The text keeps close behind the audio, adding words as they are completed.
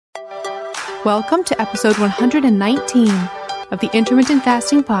Welcome to episode 119 of the Intermittent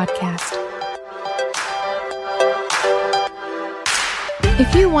Fasting Podcast.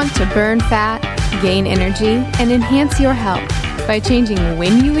 If you want to burn fat, gain energy, and enhance your health by changing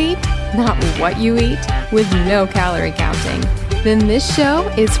when you eat, not what you eat, with no calorie counting, then this show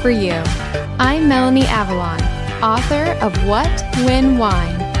is for you. I'm Melanie Avalon, author of What, When,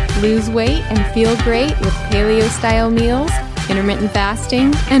 Wine, Lose Weight and Feel Great with Paleo-Style Meals, Intermittent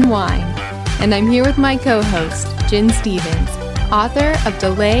Fasting, and Wine. And I'm here with my co-host, Jen Stevens, author of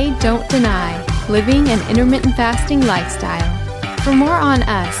Delay, Don't Deny, Living an Intermittent Fasting Lifestyle. For more on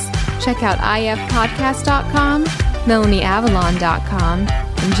us, check out ifpodcast.com, melanieavalon.com,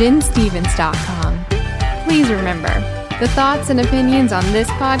 and jenstevens.com. Please remember, the thoughts and opinions on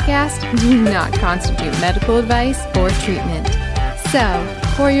this podcast do not constitute medical advice or treatment. So,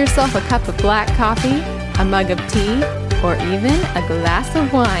 pour yourself a cup of black coffee, a mug of tea, or even a glass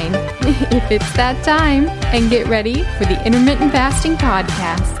of wine, if it's that time, and get ready for the Intermittent Fasting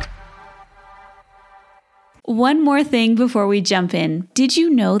Podcast. One more thing before we jump in. Did you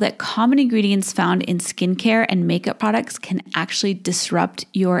know that common ingredients found in skincare and makeup products can actually disrupt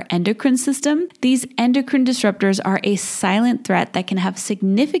your endocrine system? These endocrine disruptors are a silent threat that can have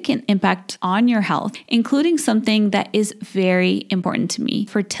significant impact on your health, including something that is very important to me,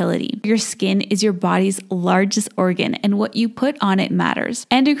 fertility. Your skin is your body's largest organ, and what you put on it matters.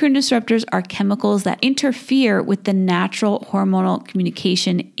 Endocrine disruptors are chemicals that interfere with the natural hormonal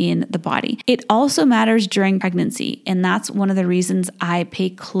communication in the body. It also matters during pregnancy, and that's one of the reasons I pay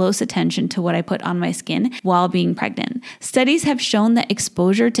close attention to what I put on my skin while being pregnant. Studies have shown that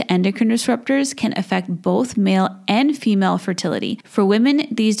exposure to endocrine disruptors can affect both male and female fertility. For women,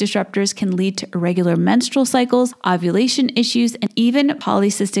 these disruptors can lead to irregular menstrual cycles, ovulation issues, and even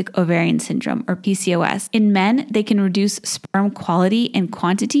polycystic ovarian syndrome, or PCOS. In men, they can reduce sperm quality and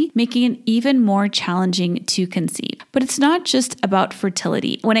quantity, making it even more challenging to conceive. But it's not just about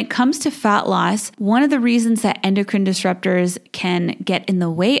fertility. When it comes to fat loss, one of the reasons that endocrine disruptors can get in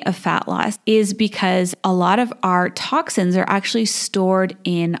the way of fat loss is because a lot of our toxins are actually stored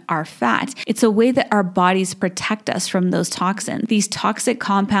in our fat. It's a way that our bodies protect us from those toxins. These toxic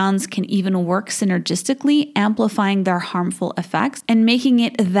compounds can even work synergistically, amplifying their harmful effects and making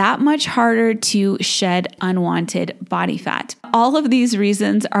it that much harder to shed unwanted body fat. All of these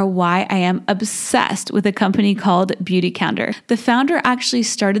reasons are why I am obsessed with a company called Beautycounter. The founder actually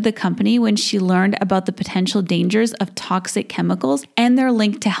started the company when she learned about the potential dangers of toxic chemicals and their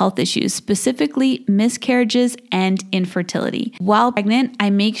link to health issues, specifically miscarriages and infertility. While pregnant, I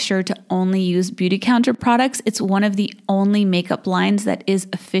make sure to only use Beautycounter products. It's one of the only makeup lines that is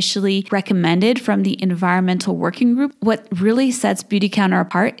officially recommended from the Environmental Working Group. What really sets Beautycounter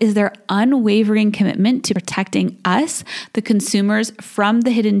apart is their unwavering commitment to protecting us, the consumers, from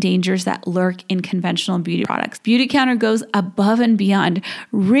the hidden dangers that lurk in conventional beauty products. Beautycounter goes above and beyond,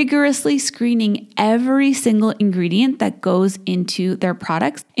 rigorously screening every single ingredient that goes into their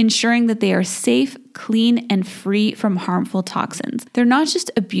products, ensuring that they are safe, clean, and free from harmful toxins. They're not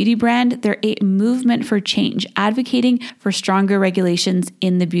just a beauty brand, they're a movement for change, advocating for stronger regulations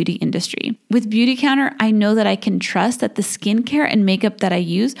in the beauty industry. With Beautycounter, I know that I can trust that the skincare and makeup that I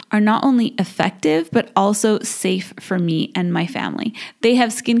use are not only effective, but also safe for me and my family. They have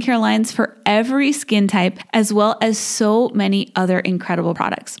skincare lines for every skin type, as well as so many other incredible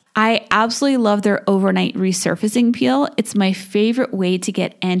products. I absolutely love their overnight resurfacing peel. It's my favorite way to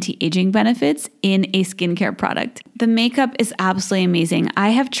get anti-aging benefits in a skincare product. The makeup is absolutely amazing. I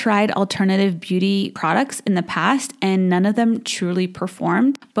have tried alternative beauty products in the past and none of them truly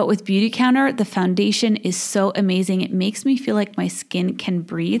performed. But with Beautycounter, the foundation is so amazing. It makes me feel like my skin can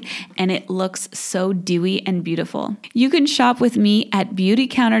breathe and it looks so dewy and beautiful. You can shop with me at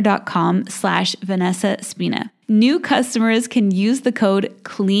beautycounter.com/Vanessa Spina. New customers can use the code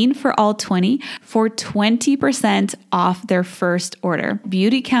CLEANFORALL20 for 20% off their first order.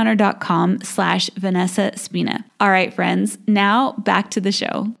 Beautycounter.com/Vanessa Spina. All right, friends, now back to the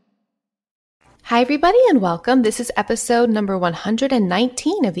show. Hi, everybody, and welcome. This is episode number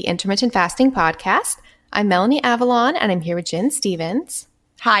 119 of the Intermittent Fasting Podcast. I'm Melanie Avalon, and I'm here with Jen Stevens.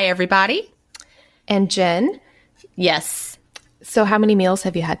 Hi, everybody. And Jen? Yes. So how many meals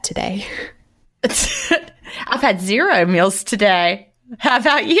have you had today? I've had 0 meals today. How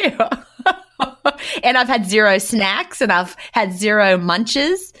about you? And I've had 0 snacks, and I've had 0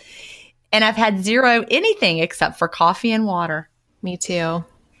 munches, and I've had 0 anything except for coffee and water. Me too.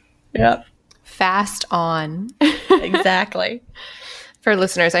 Yep. Fast on. Exactly. For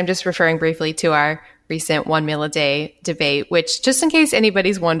listeners, I'm just referring briefly to our recent 1 meal a day debate, which, just in case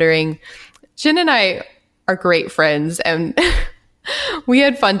anybody's wondering, Jen and I are great friends, and We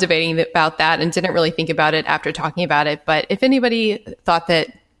had fun debating about that and didn't really think about it after talking about it. But if anybody thought that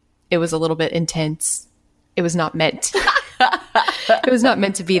it was a little bit intense, it was not meant. It was not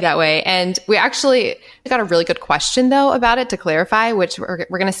meant to be that way. And we actually got a really good question, though, about it to clarify, which we're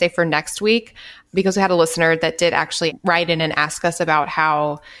going to say for next week, because we had a listener that did actually write in and ask us about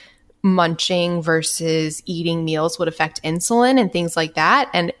how munching versus eating meals would affect insulin and things like that.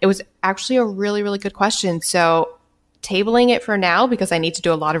 And it was actually a really, really good question. So tabling it for now, because I need to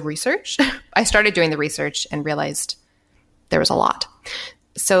do a lot of research. I started doing the research and realized there was a lot.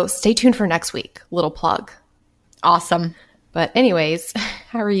 So stay tuned for next week. Little plug. Awesome. But anyways,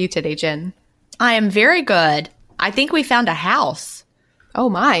 how are you today, Jen? I am very good. I think we found a house. Oh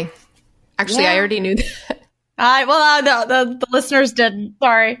my. Actually, yeah. I already knew that. The listeners didn't.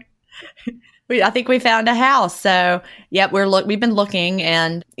 Sorry. I think we found a house. So, yep, we've been looking,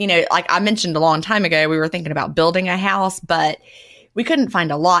 and like I mentioned a long time ago, we were thinking about building a house, but we couldn't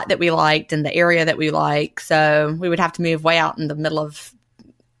find a lot that we liked in the area that we like. So we would have to move way out in the middle of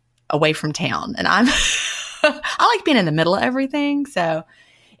away from town. And I like being in the middle of everything. So,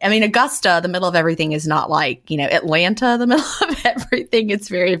 I mean, Augusta, the middle of everything is not like, Atlanta, the middle of everything. It's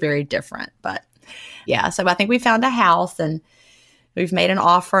very, very different. But yeah, so I think we found a house and we've made an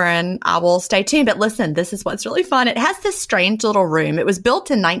offer, and I will stay tuned. But listen, this is what's really fun. It has this strange little room. It was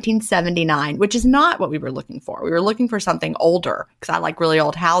built in 1979, which is not what we were looking for. We were looking for something older because I like really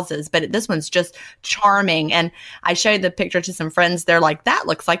old houses, but this one's just charming. And I showed the picture to some friends. They're like, that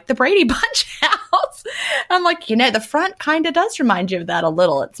looks like the Brady Bunch house. I'm like, the front kind of does remind you of that a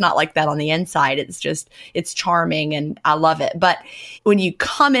little. It's not like that on the inside. It's charming and I love it. But when you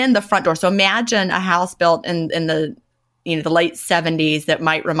come in the front door, so imagine a house built in the the late 70s that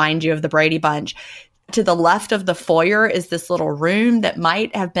might remind you of the Brady Bunch. To the left of the foyer is this little room that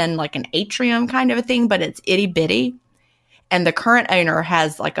might have been like an atrium kind of a thing, but it's itty bitty. And the current owner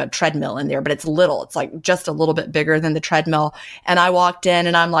has like a treadmill in there, but it's little. It's like just a little bit bigger than the treadmill. And I walked in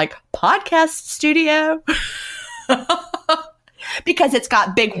and I'm like, podcast studio? Because it's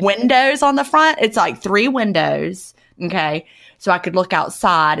got big windows on the front. It's like 3 windows. Okay. So I could look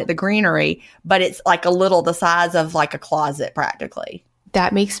outside at the greenery, but it's like the size of like a closet practically.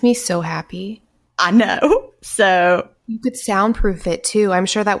 That makes me so happy. I know. So you could soundproof it too. I'm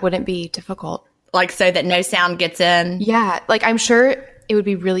sure that wouldn't be difficult. Like so that no sound gets in? Yeah. Like I'm sure it would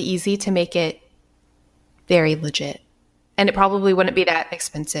be really easy to make it very legit. And it probably wouldn't be that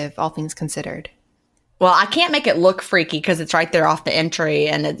expensive, all things considered. Well, I can't make it look freaky because it's right there off the entry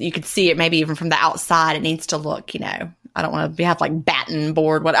and you could see it maybe even from the outside. It needs to look, I don't want to have like batten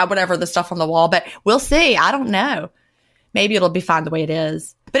board, whatever the stuff on the wall, but we'll see. I don't know. Maybe it'll be fine the way it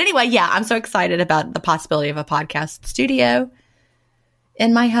is. But anyway, yeah, I'm so excited about the possibility of a podcast studio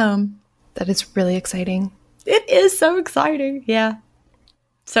in my home. That is really exciting. It is so exciting. Yeah.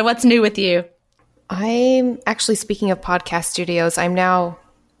 So what's new with you? I'm actually, speaking of podcast studios, I'm now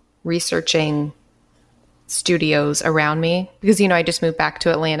researching studios around me because, I just moved back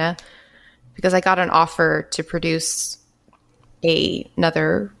to Atlanta because I got an offer to produce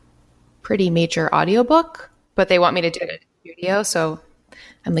another pretty major audiobook, but they want me to do it at a studio. So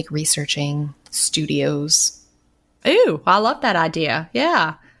I'm like researching studios. Ooh, I love that idea.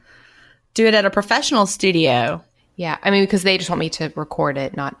 Yeah. Do it at a professional studio. Yeah. I mean, because they just want me to record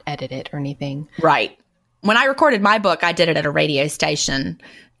it, not edit it or anything. Right. When I recorded my book, I did it at a radio station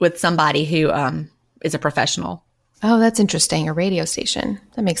with somebody who is a professional. Oh, that's interesting. A radio station.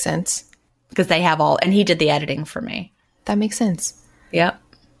 That makes sense. Because they have and he did the editing for me. That makes sense. Yep.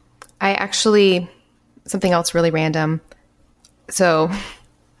 I actually, something else really random. So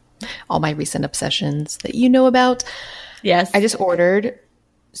all my recent obsessions that you know about. Yes. I just ordered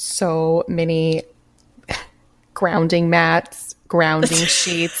so many grounding mats, grounding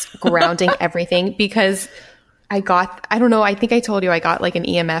sheets, grounding everything because I don't know, I think I told you I got like an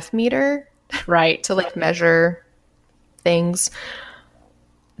EMF meter. Right. To like measure things.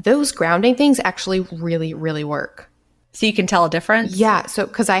 Those grounding things actually really, really work. So you can tell a difference? Yeah. So,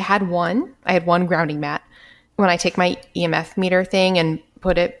 because I had one grounding mat. When I take my EMF meter thing and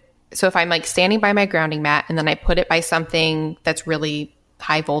put it, so if I'm like standing by my grounding mat and then I put it by something that's really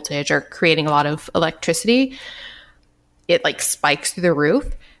high voltage or creating a lot of electricity, it like spikes through the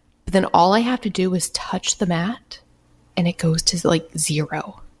roof. But then all I have to do is touch the mat and it goes to like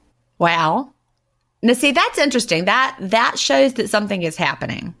 0. Wow. Now, see, that's interesting. That shows that something is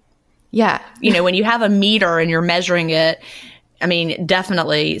happening. Yeah. When you have a meter and you're measuring it, I mean,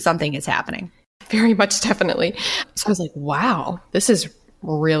 definitely something is happening. Very much definitely. So I was like, wow, this is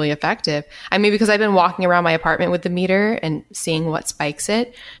really effective. I mean, because I've been walking around my apartment with the meter and seeing what spikes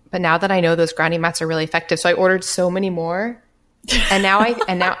it. But now that I know those grounding mats are really effective, so I ordered so many more And now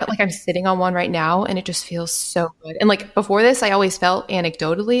like I'm sitting on one right now and it just feels so good. And like before this, I always felt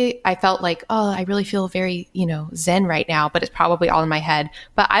anecdotally, I felt like, oh, I really feel very, zen right now, but it's probably all in my head.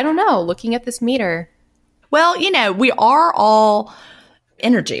 But I don't know, looking at this meter. Well, we are all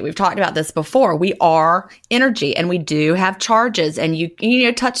energy. We've talked about this before. We are energy and we do have charges, and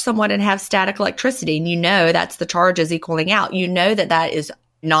you touch someone and have static electricity and that's the charges equaling out. That is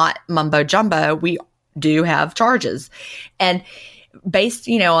not mumbo jumbo. We do have charges. And based,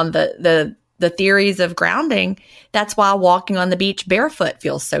 on the theories of grounding, that's why walking on the beach barefoot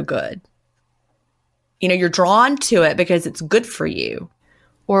feels so good. You're drawn to it because it's good for you.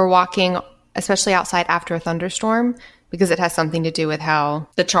 Or walking, especially outside after a thunderstorm, because it has something to do with how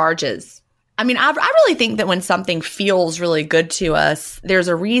the charges. I mean, I really think that when something feels really good to us, there's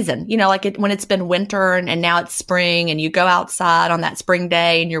a reason. When it's been winter and now it's spring, and you go outside on that spring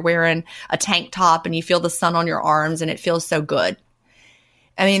day and you're wearing a tank top and you feel the sun on your arms and it feels so good.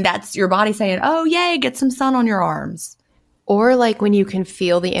 I mean, that's your body saying, oh, yay, get some sun on your arms. Or like when you can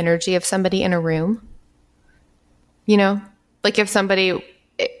feel the energy of somebody in a room, like if somebody,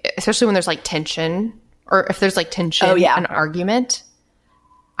 especially when there's like tension, or if there's like tension, an argument.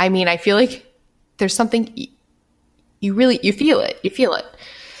 I mean, I feel like there's something you feel it. You feel it.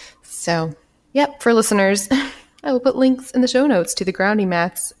 So, yep, for listeners, I will put links in the show notes to the grounding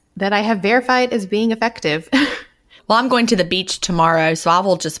mats that I have verified as being effective. Well, I'm going to the beach tomorrow, so I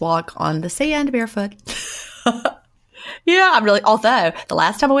will just walk on the sand barefoot. Yeah, although the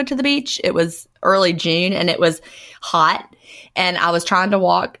last time I went to the beach, it was early June and it was hot. And I was trying to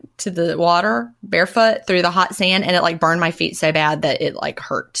walk to the water barefoot through the hot sand, and it like burned my feet so bad that it like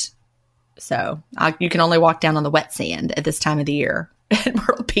hurt. So you can only walk down on the wet sand at this time of the year at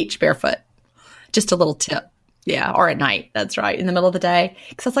Myrtle Beach barefoot. Just a little tip. Yeah. Or at night. That's right. In the middle of the day.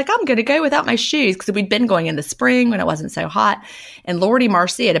 Because I was like, I'm going to go without my shoes, because we'd been going in the spring when it wasn't so hot. And Lordy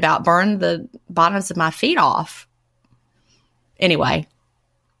Marcy, it about burned the bottoms of my feet off. Anyway,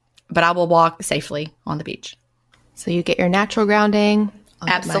 but I will walk safely on the beach. So you get your natural grounding.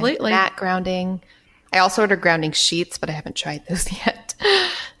 Absolutely. Mat grounding. I also ordered grounding sheets, but I haven't tried those yet.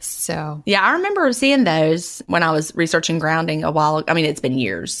 So yeah, I remember seeing those when I was researching grounding a while. I mean, it's been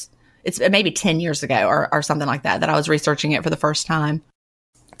years. It's maybe 10 years ago or something like that I was researching it for the first time.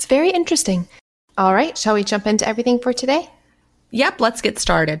 It's very interesting. All right. Shall we jump into everything for today? Yep. Let's get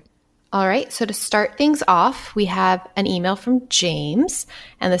started. All right, so to start things off, we have an email from James,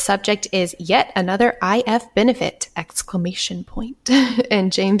 and the subject is yet another IF benefit, !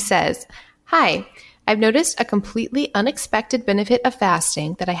 And James says, hi, I've noticed a completely unexpected benefit of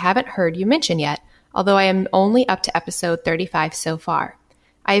fasting that I haven't heard you mention yet, although I am only up to episode 35 so far.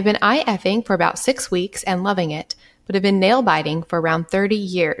 I have been IFing for about 6 weeks and loving it, but have been nail biting for around 30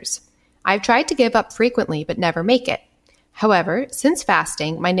 years. I've tried to give up frequently, but never make it. However, since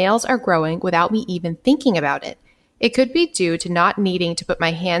fasting, my nails are growing without me even thinking about it. It could be due to not needing to put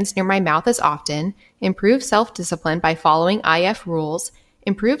my hands near my mouth as often, improve self-discipline by following IF rules,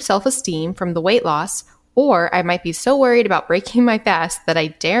 improve self-esteem from the weight loss, or I might be so worried about breaking my fast that I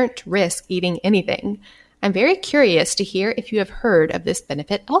daren't risk eating anything. I'm very curious to hear if you have heard of this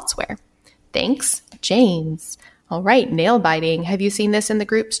benefit elsewhere. Thanks, James. All right, nail biting. Have you seen this in the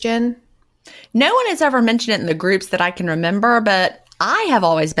groups, Jen? No one has ever mentioned it in the groups that I can remember, but I have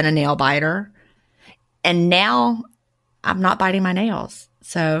always been a nail biter. And now I'm not biting my nails.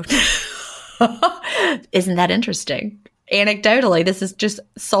 So isn't that interesting? Anecdotally, this is just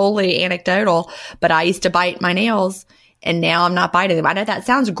solely anecdotal, but I used to bite my nails and now I'm not biting them. I know that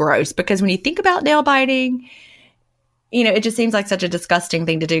sounds gross because when you think about nail biting, it just seems like such a disgusting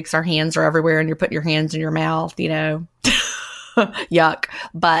thing to do because our hands are everywhere and you're putting your hands in your mouth, yuck.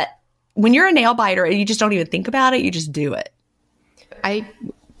 But when you're a nail biter and you just don't even think about it, you just do it. I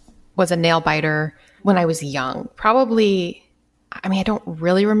was a nail biter when I was young. Probably, I don't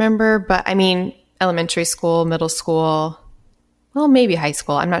really remember, but elementary school, middle school, well, maybe high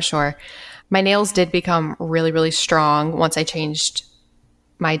school. I'm not sure. My nails did become really, really strong once I changed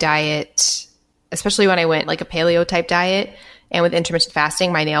my diet, especially when I went like a paleo type diet. And with intermittent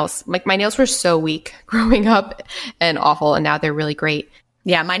fasting, my nails were so weak growing up and awful. And now they're really great.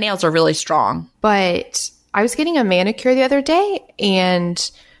 Yeah, my nails are really strong. But I was getting a manicure the other day,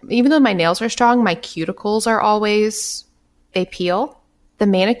 and even though my nails are strong, my cuticles are they peel. The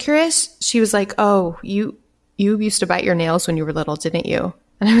manicurist, she was like, oh, you used to bite your nails when you were little, didn't you?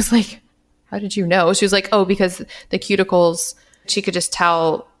 And I was like, how did you know? She was like, oh, because the cuticles, she could just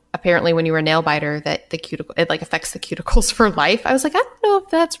tell apparently when you were a nail biter that it like affects the cuticles for life. I was like, I don't know if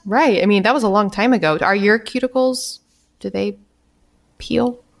that's right. That was a long time ago. Are your cuticles, do they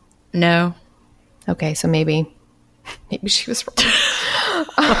peel? No. Okay, so maybe Maybe she was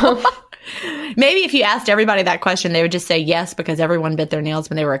wrong. Maybe if you asked everybody that question, they would just say yes because everyone bit their nails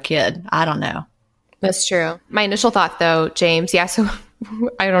when they were a kid. I don't know. That's true. My initial thought, though, James, yeah, so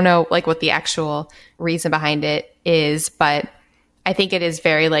I don't know like what the actual reason behind it is, but I think it is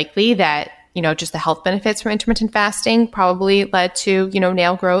very likely that, you know, just the health benefits from intermittent fasting probably led to, you know,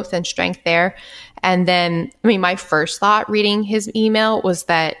 nail growth and strength there. And then, I mean, my first thought reading his email was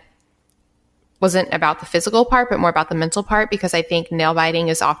that wasn't about the physical part, but more about the mental part, because I think nail biting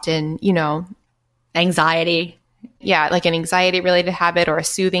is often, you know, anxiety. Yeah, like an anxiety related habit or a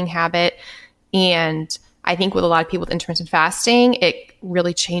soothing habit. And I think with a lot of people with intermittent fasting, it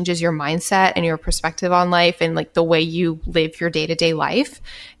really changes your mindset and your perspective on life and like the way you live your day-to-day life.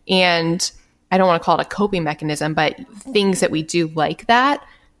 And I don't want to call it a coping mechanism, but things that we do like that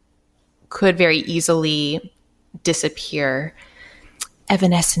could very easily disappear,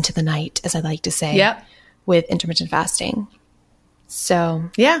 evanescent into the night, as I like to say, yep, with intermittent fasting. So,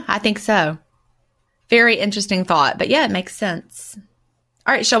 yeah, I think so. Very interesting thought, but yeah, it makes sense.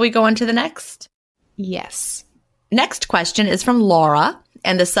 All right, shall we go on to the next? Yes. Next question is from Laura,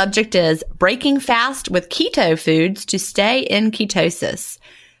 and the subject is breaking fast with keto foods to stay in ketosis.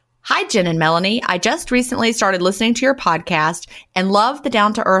 Hi, Jen and Melanie. I just recently started listening to your podcast and love the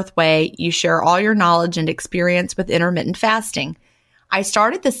down-to-earth way you share all your knowledge and experience with intermittent fasting. I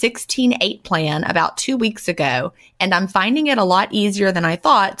started the 16-8 plan about 2 weeks ago, and I'm finding it a lot easier than I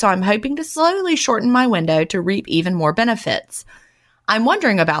thought, so I'm hoping to slowly shorten my window to reap even more benefits. I'm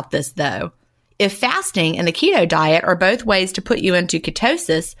wondering about this, though. If fasting and the keto diet are both ways to put you into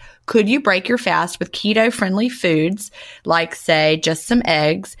ketosis, could you break your fast with keto-friendly foods, like, say, just some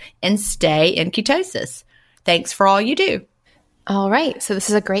eggs, and stay in ketosis? Thanks for all you do. All right. So this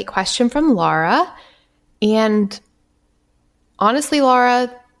is a great question from Laura. And honestly,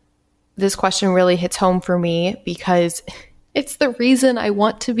 Laura, this question really hits home for me because it's the reason I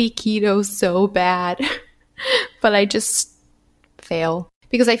want to be keto so bad, but I just fail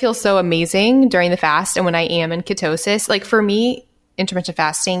because I feel so amazing during the fast. And when I am in ketosis, like for me, intermittent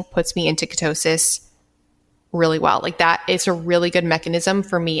fasting puts me into ketosis really well. Like that is a really good mechanism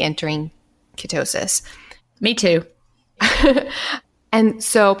for me entering ketosis. Me too. And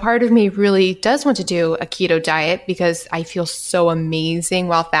so part of me really does want to do a keto diet because I feel so amazing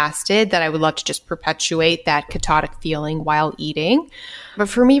while fasted that I would love to just perpetuate that ketotic feeling while eating. But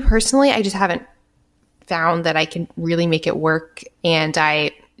for me personally, I just haven't found that I can really make it work. And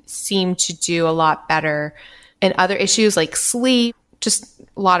I seem to do a lot better in other issues like sleep, just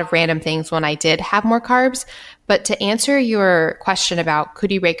a lot of random things when I did have more carbs. But to answer your question about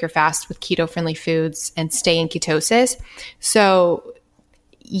could you break your fast with keto-friendly foods and stay in ketosis? So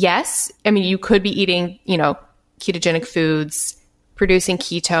yes, I mean, you could be eating, you know, ketogenic foods, producing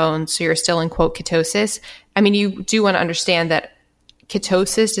ketones, so you're still in quote ketosis. I mean, you do want to understand that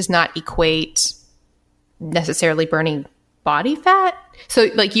ketosis does not equate necessarily burning body fat. So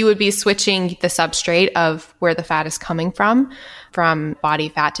like you would be switching the substrate of where the fat is coming from body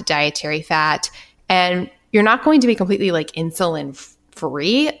fat to dietary fat. And you're not going to be completely like insulin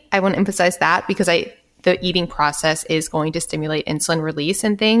free. I want to emphasize that because the eating process is going to stimulate insulin release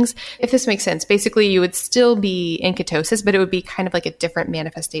and things. If this makes sense, basically you would still be in ketosis, but it would be kind of like a different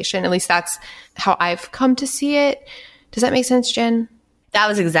manifestation. At least that's how I've come to see it. Does that make sense, Jen? That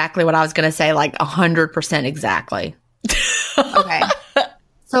was exactly what I was going to say, like 100% exactly. Okay.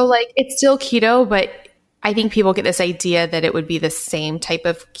 So like it's still keto, but I think people get this idea that it would be the same type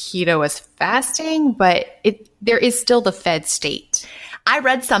of keto as fasting, but there is still the fed state. I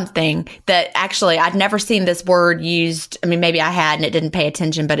read something that actually I'd never seen this word used. I mean, maybe I had and it didn't pay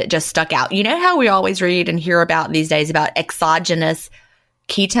attention, but it just stuck out. You know how we always read and hear about these days about exogenous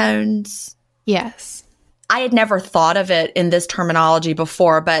ketones? Yes. I had never thought of it in this terminology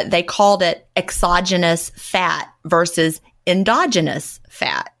before, but they called it exogenous fat versus endogenous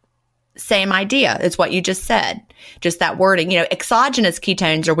fat. Same idea. It's what you just said. Just that wording. You know, exogenous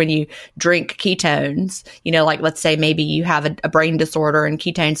ketones are when you drink ketones. You know, like let's say maybe you have a brain disorder and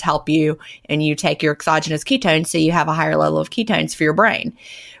ketones help you and you take your exogenous ketones so you have a higher level of ketones for your brain.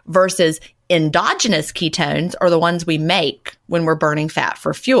 Versus endogenous ketones are the ones we make when we're burning fat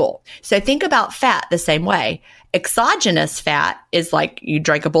for fuel. So think about fat the same way. Exogenous fat is like you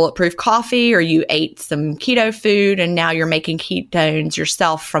drank a bulletproof coffee or you ate some keto food and now you're making ketones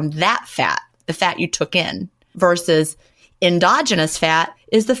yourself from that fat, the fat you took in. Versus endogenous fat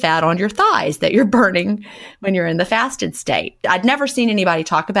is the fat on your thighs that you're burning when you're in the fasted state. I'd never seen anybody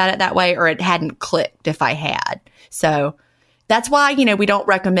talk about it that way, or it hadn't clicked if I had. So that's why, you know, we don't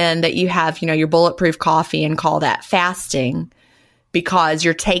recommend that you have, you know, your bulletproof coffee and call that fasting, because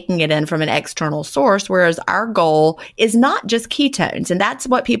you're taking it in from an external source, whereas our goal is not just ketones. And that's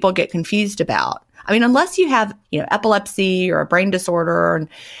what people get confused about. I mean, unless you have, epilepsy or a brain disorder or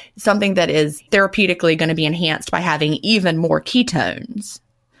something that is therapeutically going to be enhanced by having even more ketones.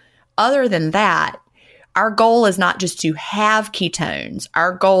 Other than that, our goal is not just to have ketones.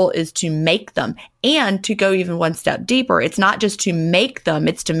 Our goal is to make them, and to go even one step deeper. It's not just to make them,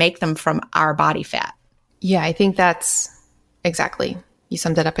 it's to make them from our body fat. Yeah, I think that's exactly. You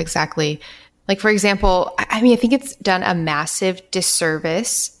summed it up exactly. Like, for example, I think it's done a massive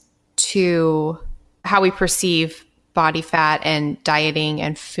disservice to how we perceive body fat and dieting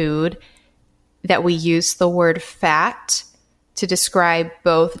and food, that we use the word fat to describe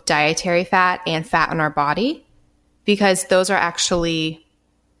both dietary fat and fat in our body, because those are actually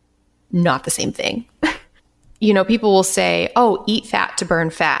not the same thing. People will say, oh, eat fat to burn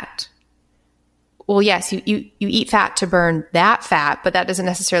fat. Well, yes, you eat fat to burn that fat, but that doesn't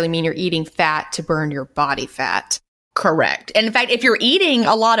necessarily mean you're eating fat to burn your body fat. Correct. And in fact, if you're eating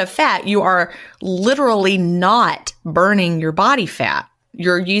a lot of fat, you are literally not burning your body fat.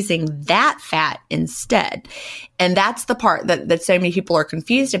 You're using that fat instead. And that's the part that so many people are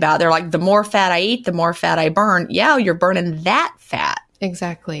confused about. They're like, the more fat I eat, the more fat I burn. Yeah, you're burning that fat.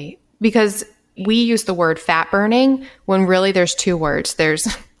 Exactly. Because we use the word fat burning when really there's two words. There's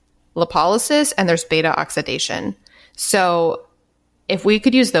lipolysis and there's beta oxidation. So if we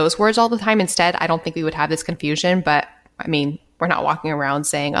could use those words all the time instead, I don't think we would have this confusion. But I mean, we're not walking around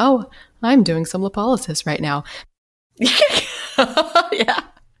saying, oh, I'm doing some lipolysis right now. Yeah.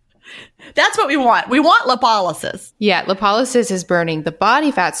 That's what we want. We want lipolysis. Yeah, lipolysis is burning the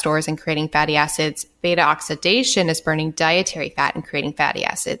body fat stores and creating fatty acids. Beta oxidation is burning dietary fat and creating fatty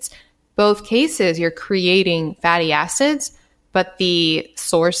acids. Both cases, you're creating fatty acids, but the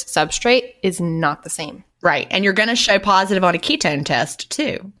source substrate is not the same. Right. And you're going to show positive on a ketone test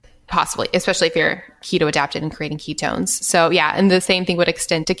too. Possibly, especially if you're keto adapted and creating ketones. So yeah, and the same thing would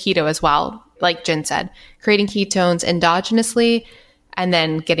extend to keto as well. Like Jen said, creating ketones endogenously and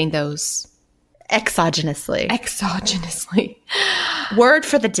then getting those exogenously. Word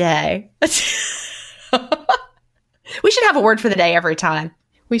for the day. We should have a word for the day every time.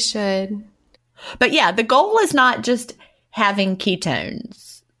 We should. But yeah, the goal is not just having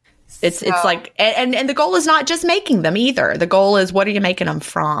ketones. It's like, and the goal is not just making them either. The goal is, what are you making them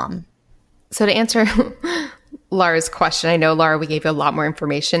from? So to answer Laura's question, I know, Laura, we gave you a lot more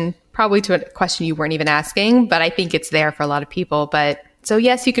information, probably to a question you weren't even asking, but I think it's there for a lot of people. But so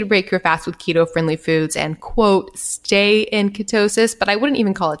yes, you could break your fast with keto-friendly foods and, quote, stay in ketosis, but I wouldn't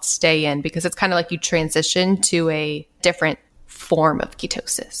even call it stay in, because it's kind of like you transition to a different form of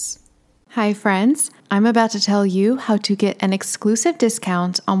ketosis. Hi, friends. I'm about to tell you how to get an exclusive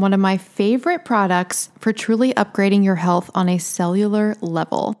discount on one of my favorite products for truly upgrading your health on a cellular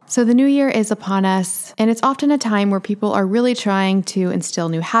level. So the new year is upon us, and it's often a time where people are really trying to instill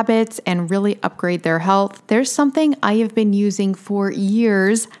new habits and really upgrade their health. There's something I have been using for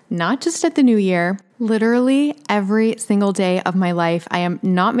years, not just at the new year. Literally every single day of my life. I am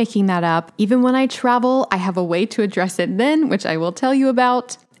not making that up. Even when I travel, I have a way to address it then, which I will tell you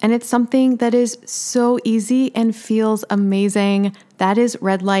about. And it's something that is so easy and feels amazing. That is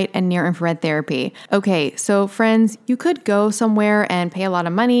red light and near infrared therapy. Okay, so friends, you could go somewhere and pay a lot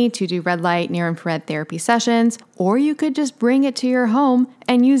of money to do red light, near infrared therapy sessions, or you could just bring it to your home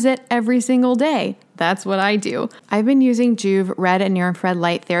and use it every single day. That's what I do. I've been using Joovv red and near infrared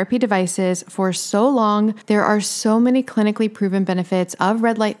light therapy devices for so long. There are so many clinically proven benefits of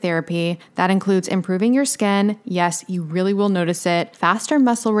red light therapy. That includes improving your skin. Yes, you really will notice it. Faster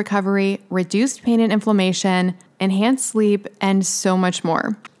muscle recovery, reduced pain and inflammation, enhanced sleep, and so much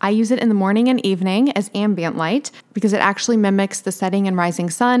more. I use it in the morning and evening as ambient light because it actually mimics the setting and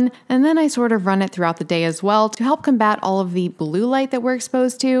rising sun, and then I sort of run it throughout the day as well to help combat all of the blue light that we're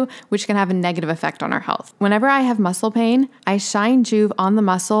exposed to, which can have a negative effect on our health. Whenever I have muscle pain, I shine Joovv on the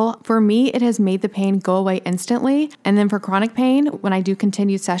muscle. For me, it has made the pain go away instantly, and then for chronic pain, when I do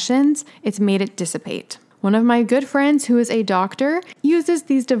continued sessions, it's made it dissipate. One of my good friends who is a doctor uses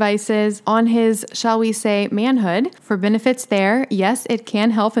these devices on his, shall we say, manhood for benefits there. Yes, it can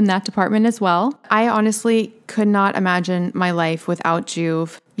help in that department as well. I honestly could not imagine my life without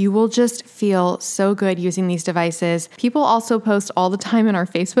Joovv. You will just feel so good using these devices. People also post all the time in our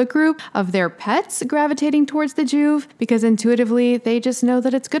Facebook group of their pets gravitating towards the Joovv because intuitively they just know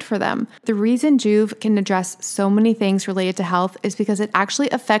that it's good for them. The reason Joovv can address so many things related to health is because it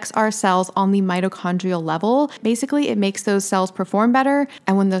actually affects our cells on the mitochondrial level. Basically, it makes those cells perform better,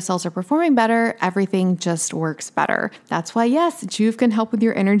 and when those cells are performing better, everything just works better. That's why, yes, Joovv can help with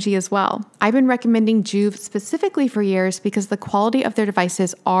your energy as well. I've been recommending Joovv specifically for years because the quality of their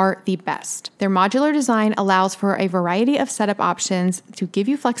devices are the best. Their modular design allows for a variety of setup options to give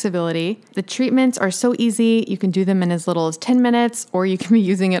you flexibility. The treatments are so easy. You can do them in as little as 10 minutes, or you can be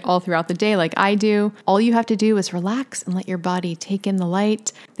using it all throughout the day like I do. All you have to do is relax and let your body take in the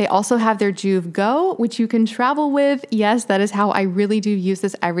light. They also have their Joovv Go, which you can travel with. Yes, that is how I really do use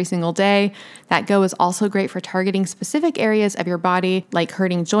this every single day. That Go is also great for targeting specific areas of your body, like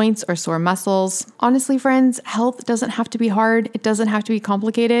hurting joints or sore muscles. Honestly, friends, health doesn't have to be hard. It doesn't have to be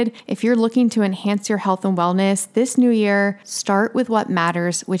complicated. If you're looking to enhance your health and wellness this new year, start with what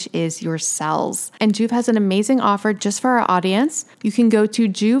matters, which is your cells. And Joovv has an amazing offer just for our audience. You can go to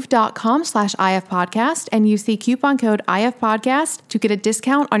joovv.com/ifpodcast and use the coupon code IFPodcast to get a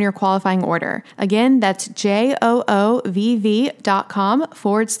discount on your qualifying order. Again, that's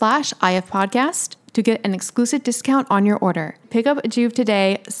joovv.com/IFPodcast to get an exclusive discount on your order. Pick up a Joovv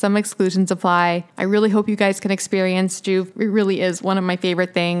today. Some exclusions apply. I really hope you guys can experience Joovv. It really is one of my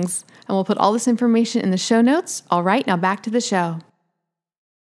favorite things. And we'll put all this information in the show notes. All right, now back to the show.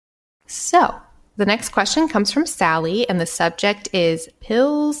 So, the next question comes from Sally, and the subject is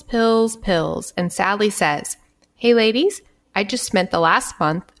pills, pills, pills. And Sally says, "Hey ladies, I just spent the last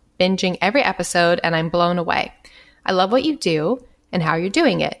month binging every episode and I'm blown away. I love what you do and how you're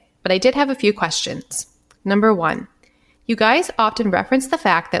doing it, but I did have a few questions. Number 1, you guys often reference the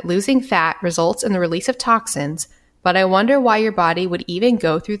fact that losing fat results in the release of toxins, but I wonder why your body would even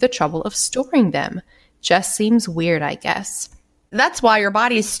go through the trouble of storing them. Just seems weird, I guess." That's why your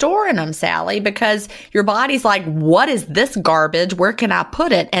body's storing them, Sally, because your body's like, what is this garbage? Where can I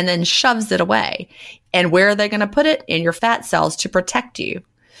put it? And then shoves it away. And where are they going to put it? In your fat cells to protect you.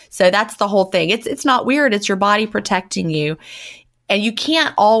 So that's the whole thing. It's not weird. It's your body protecting you. And you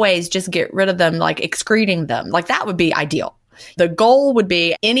can't always just get rid of them, like excreting them. Like that would be ideal. The goal would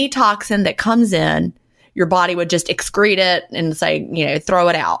be any toxin that comes in, your body would just excrete it and say, throw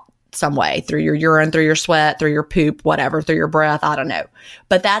it out some way through your urine, through your sweat, through your poop, whatever, through your breath. I don't know.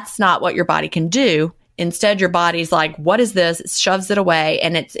 But that's not what your body can do. Instead, your body's like, what is this? It shoves it away.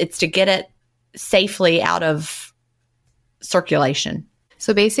 And it's to get it safely out of circulation.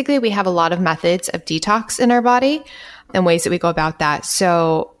 So basically, we have a lot of methods of detox in our body and ways that we go about that.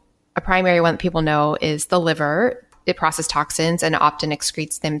 So a primary one that people know is the liver. It processes toxins and often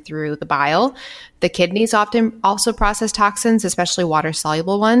excretes them through the bile. The kidneys often also process toxins, especially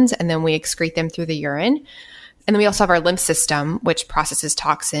water-soluble ones, and then we excrete them through the urine. And then we also have our lymph system, which processes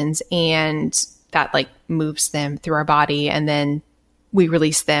toxins, and that moves them through our body, and then we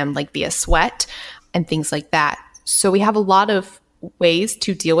release them via sweat and things like that. So we have a lot of ways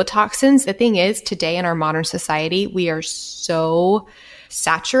to deal with toxins. The thing is, today in our modern society, we are so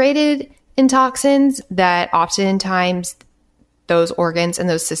saturated in toxins that oftentimes those organs and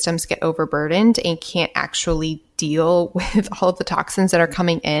those systems get overburdened and can't actually deal with all of the toxins that are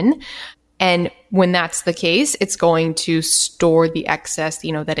coming in. And when that's the case, it's going to store the excess,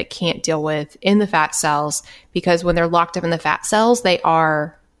 that it can't deal with in the fat cells, because when they're locked up in the fat cells, they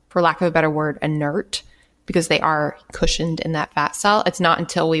are, for lack of a better word, inert, because they are cushioned in that fat cell. It's not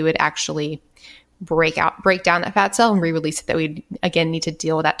until we would actually break down that fat cell and re-release it that we again need to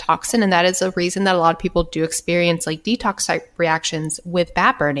deal with that toxin. And that is a reason that a lot of people do experience detox type reactions with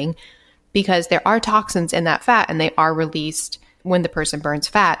fat burning, because there are toxins in that fat and they are released when the person burns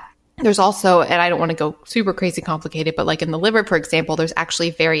fat. There's also, and I don't want to go super crazy complicated, but in the liver, for example, there's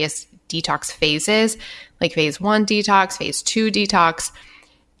actually various detox phases, like phase 1 detox, phase 2 detox.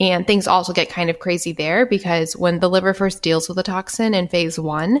 And things also get kind of crazy there, because when the liver first deals with a toxin in phase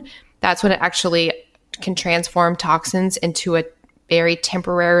 1, that's when it actually can transform toxins into a very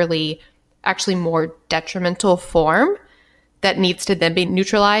temporarily, actually more detrimental form that needs to then be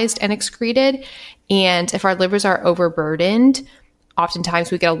neutralized and excreted. And if our livers are overburdened,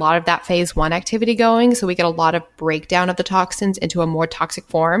 oftentimes we get a lot of that phase 1 activity going. So we get a lot of breakdown of the toxins into a more toxic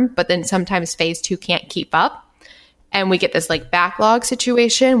form, but then sometimes phase 2 can't keep up. And we get this backlog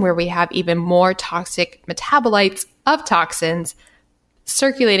situation where we have even more toxic metabolites of toxins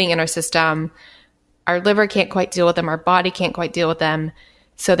circulating in our system. Our liver can't quite deal with them. Our body can't quite deal with them.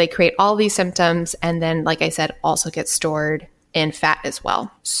 So they create all these symptoms. And then, like I said, also get stored in fat as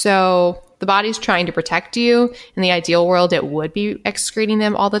well. So the body's trying to protect you. In the ideal world, it would be excreting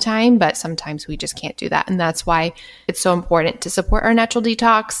them all the time, but sometimes we just can't do that. And that's why it's so important to support our natural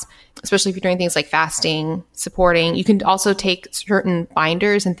detox, especially if you're doing things like fasting, supporting. You can also take certain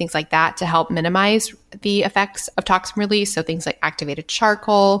binders and things like that to help minimize the effects of toxin release. So things like activated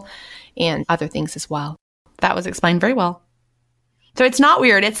charcoal and other things as well. That was explained very well. So it's not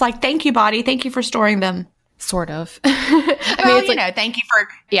weird. It's like, thank you, body. Thank you for storing them. Sort of. Thank you for.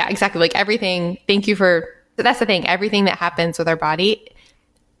 Yeah, exactly. Like everything. Thank you for. That's the thing. Everything that happens with our body's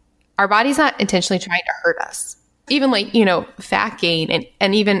not intentionally trying to hurt us. Even like, fat gain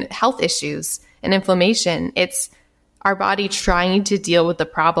and even health issues and inflammation. It's our body trying to deal with the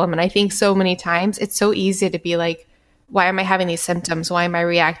problem. And I think so many times it's so easy to be like, why am I having these symptoms? Why am I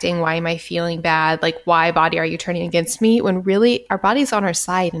reacting? Why am I feeling bad? Like, why, body, are you turning against me? When really our body's on our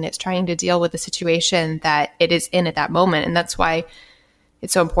side and it's trying to deal with the situation that it is in at that moment. And that's why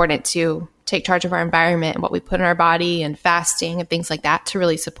it's so important to take charge of our environment and what we put in our body and fasting and things like that to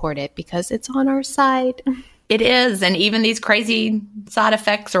really support it, because it's on our side. It is. And even these crazy side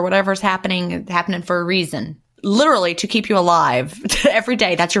effects or whatever's happening for a reason, literally to keep you alive every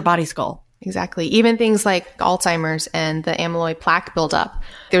day. That's your body's goal. Exactly. Even things like Alzheimer's and the amyloid plaque buildup,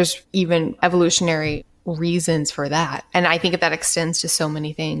 there's even evolutionary reasons for that. And I think that extends to so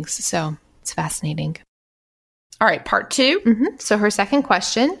many things. So it's fascinating. All right, part 2. Mm-hmm. So her second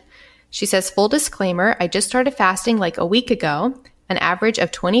question, she says, full disclaimer, I just started fasting like a week ago, an average of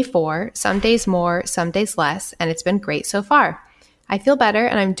 24, some days more, some days less, and it's been great so far. I feel better,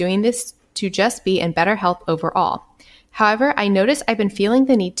 and I'm doing this to just be in better health overall. However, I notice I've been feeling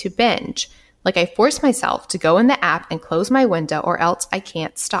the need to binge, like I force myself to go in the app and close my window or else I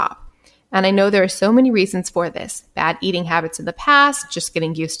can't stop. And I know there are so many reasons for this, bad eating habits in the past, just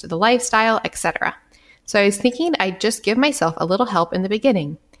getting used to the lifestyle, etc. So I was thinking I'd just give myself a little help in the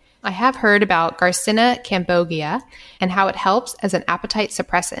beginning. I have heard about Garcinia, Cambogia, and how it helps as an appetite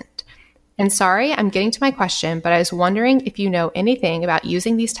suppressant. And sorry, I'm getting to my question, but I was wondering if you know anything about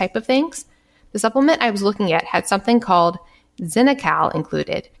using these type of things. The supplement I was looking at had something called Xenical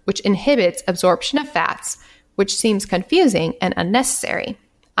included, which inhibits absorption of fats, which seems confusing and unnecessary.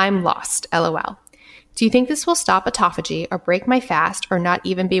 I'm lost, LOL. Do you think this will stop autophagy or break my fast or not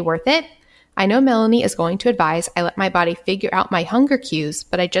even be worth it? I know Melanie is going to advise I let my body figure out my hunger cues,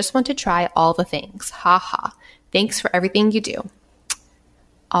 but I just want to try all the things. Ha ha. Thanks for everything you do.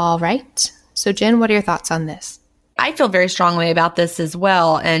 All right. So Jen, what are your thoughts on this? I feel very strongly about this as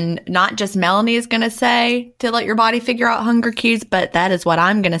well. And not just Melanie is going to say to let your body figure out hunger cues, but that is what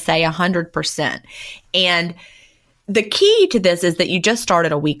I'm going to say 100%. And the key to this is that you just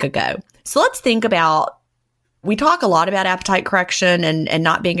started a week ago. So let's think about, we talk a lot about appetite correction and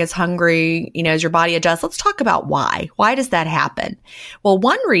not being as hungry, as your body adjusts. Let's talk about why. Why does that happen? Well,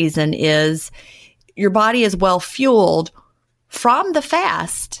 one reason is your body is well fueled from the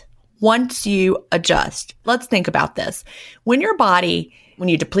fast once you adjust. Let's think about this. When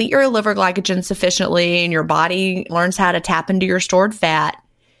you deplete your liver glycogen sufficiently and your body learns how to tap into your stored fat,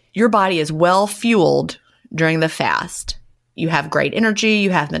 your body is well fueled during the fast. You have great energy,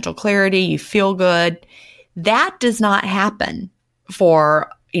 you have mental clarity, you feel good. That does not happen for,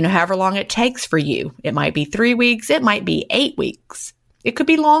 however long it takes for you. It might be 3 weeks, it might be 8 weeks. It could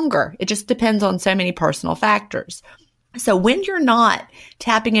be longer. It just depends on so many personal factors. So when you're not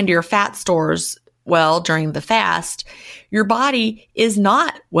tapping into your fat stores well during the fast, your body is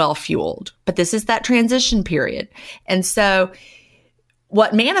not well fueled, but this is that transition period. And so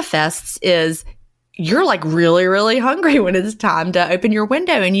what manifests is you're like really, really hungry when it's time to open your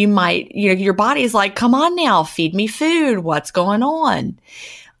window, and you might, your body's like, come on now, feed me food. What's going on?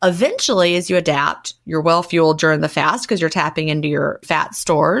 Eventually, as you adapt, you're well fueled during the fast because you're tapping into your fat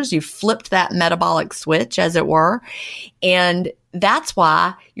stores. You've flipped that metabolic switch, as it were. And that's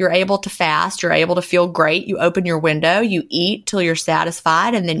why you're able to fast. You're able to feel great. You open your window, you eat till you're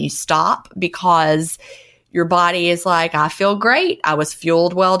satisfied, and then you stop because your body is like, I feel great. I was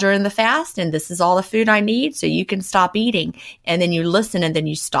fueled well during the fast, and this is all the food I need, so you can stop eating. And then you listen, and then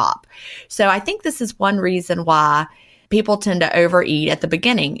you stop. So I think this is one reason why people tend to overeat at the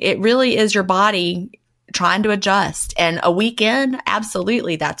beginning. It really is your body trying to adjust. And a week in,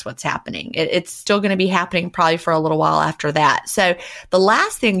 absolutely, that's what's happening. It's still going to be happening probably for a little while after that. So the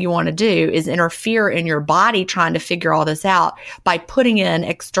last thing you want to do is interfere in your body trying to figure all this out by putting in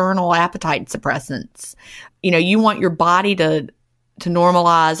external appetite suppressants. You want your body to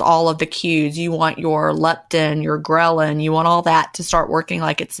normalize all of the cues. You want your leptin, your ghrelin, you want all that to start working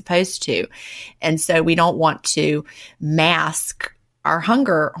like it's supposed to. And so we don't want to mask our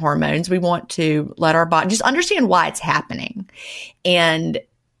hunger hormones. We want to let our body just understand why it's happening. And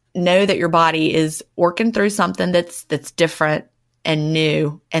know that your body is working through something that's different and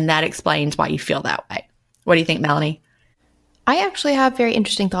new, and that explains why you feel that way. What do you think, Melanie? I actually have very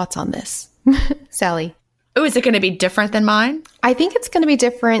interesting thoughts on this, Sally. Oh, is it going to be different than mine? I think it's going to be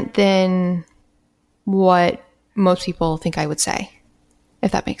different than what most people think I would say,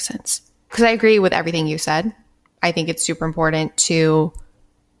 if that makes sense. Because I agree with everything you said. I think it's super important to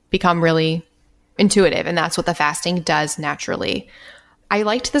become really intuitive, and that's what the fasting does naturally. I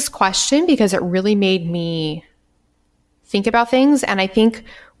liked this question because it really made me think about things. And I think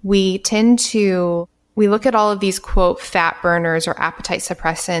we look at all of these, quote, fat burners or appetite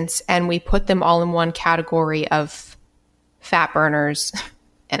suppressants, and we put them all in one category of fat burners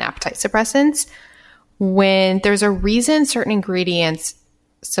and appetite suppressants, when there's a reason certain ingredients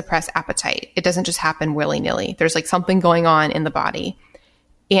suppress appetite. It doesn't just happen willy-nilly. There's like something going on in the body.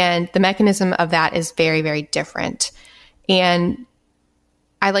 And the mechanism of that is very, very different. And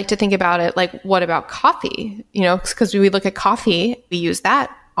I like to think about it like, what about coffee? You know, because we look at coffee, we use that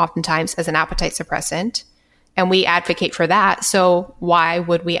oftentimes as an appetite suppressant, and we advocate for that. So why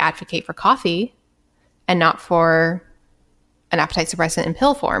would we advocate for coffee and not for an appetite suppressant in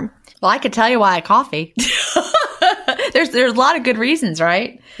pill form? Well, I could tell you why coffee. There's a lot of good reasons,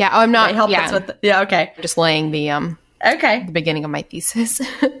 right? Yeah, I'm not. Okay. I'm just laying the beginning of my thesis.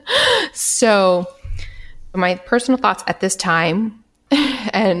 So my personal thoughts at this time,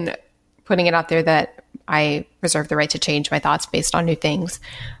 and putting it out there that I reserve the right to change my thoughts based on new things.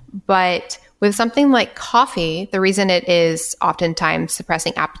 But with something like coffee, the reason it is oftentimes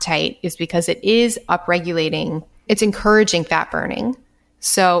suppressing appetite is because it is upregulating, it's encouraging fat burning.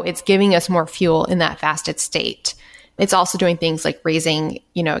 So it's giving us more fuel in that fasted state. It's also doing things like raising,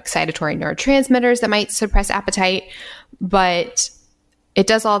 excitatory neurotransmitters that might suppress appetite. But it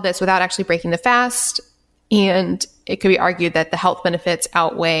does all this without actually breaking the fast. And it could be argued that the health benefits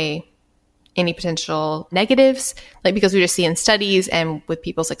outweigh any potential negatives, like because we just see in studies and with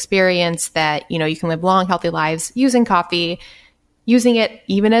people's experience that, you can live long, healthy lives using coffee, using it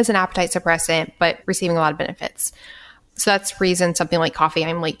even as an appetite suppressant, but receiving a lot of benefits. So that's reason something like coffee,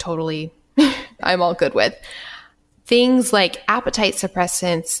 I'm like totally, I'm all good with. Things like appetite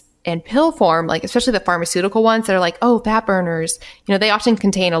suppressants and pill form, like especially the pharmaceutical ones that are like, oh, fat burners, they often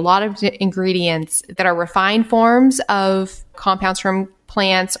contain a lot of ingredients that are refined forms of compounds from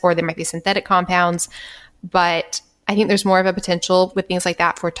plants, or they might be synthetic compounds. But I think there's more of a potential with things like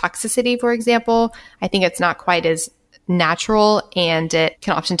that for toxicity, for example. I think it's not quite as natural, and it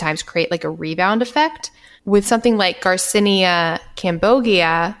can oftentimes create like a rebound effect. With something like Garcinia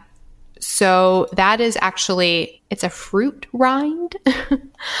Cambogia, so that is actually, it's a fruit rind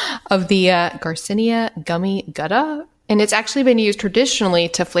of the Garcinia gummy gutta. And it's actually been used traditionally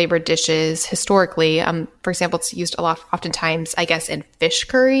to flavor dishes historically. For example, it's used a lot, oftentimes, I guess, in fish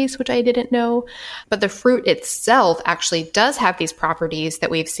curries, which I didn't know. But the fruit itself actually does have these properties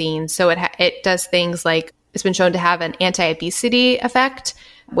that we've seen. So it does things like, it's been shown to have an anti-obesity effect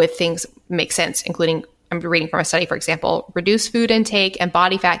with things make sense, including, I'm reading from a study, for example, reduce food intake and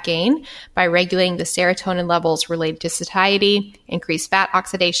body fat gain by regulating the serotonin levels related to satiety, increased fat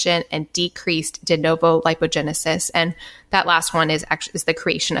oxidation, and decreased de novo lipogenesis. And that last one is the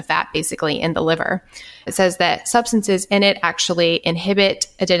creation of fat, basically, in the liver. It says that substances in it actually inhibit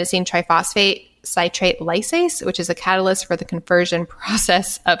adenosine triphosphate citrate lysase, which is a catalyst for the conversion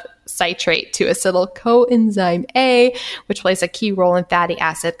process of citrate to acetyl coenzyme A, which plays a key role in fatty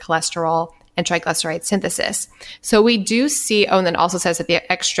acid, cholesterol, and triglyceride synthesis. So we do see, and then also says that the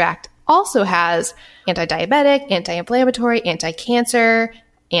extract also has anti-diabetic, anti-inflammatory, anti-cancer,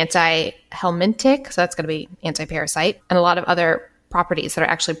 anti-helmintic, so that's going to be anti-parasite, and a lot of other properties that are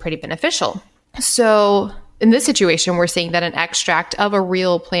actually pretty beneficial. So in this situation, we're seeing that an extract of a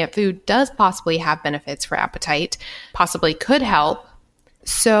real plant food does possibly have benefits for appetite, possibly could help.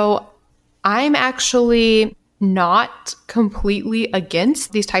 So I'm actually not completely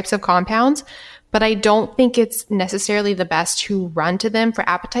against these types of compounds, but I don't think it's necessarily the best to run to them for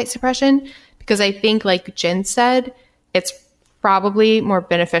appetite suppression, because I think, like Jen said, it's probably more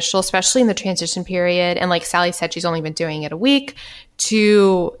beneficial, especially in the transition period. And like Sally said, she's only been doing it a week,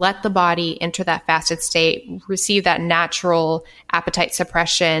 to let the body enter that fasted state, receive that natural appetite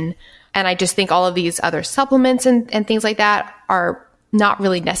suppression. And I just think all of these other supplements and things like that are not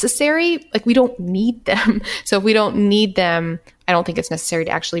really necessary. Like, we don't need them. So if we don't need them, I don't think it's necessary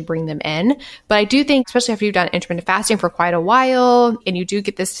to actually bring them in. But I do think, especially after you've done intermittent fasting for quite a while and you do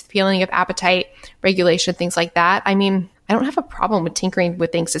get this feeling of appetite regulation, things like that, I mean, I don't have a problem with tinkering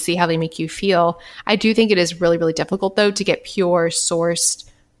with things to see how they make you feel. I do think it is really, really difficult, though, to get pure sourced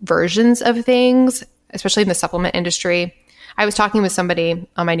versions of things, especially in the supplement industry. I was talking with somebody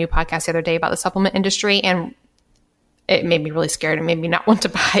on my new podcast the other day about the supplement industry, and it made me really scared and made me not want to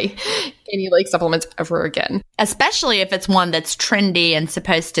buy any like supplements ever again. Especially if it's one that's trendy and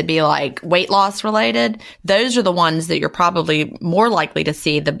supposed to be like weight loss related. Those are the ones that you're probably more likely to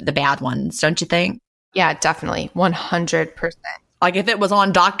see the bad ones, don't you think? Yeah, definitely. 100%. Like if it was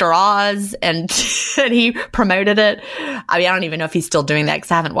on Dr. Oz and he promoted it. I mean, I don't even know if he's still doing that because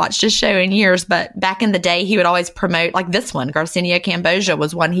I haven't watched his show in years. But back in the day, he would always promote like this one. Garcinia Cambogia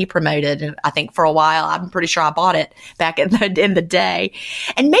was one he promoted. And I think for a while, I'm pretty sure I bought it back in the day.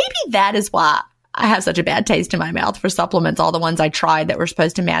 And maybe that is why I have such a bad taste in my mouth for supplements. All the ones I tried that were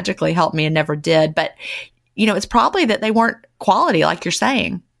supposed to magically help me and never did. But, you know, it's probably that they weren't quality like you're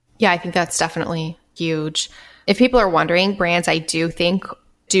saying. Yeah, I think that's definitely huge. If people are wondering, brands I do think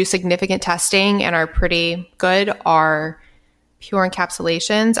do significant testing and are pretty good are Pure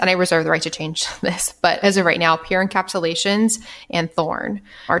Encapsulations. And I reserve the right to change this. But as of right now, Pure Encapsulations and Thorne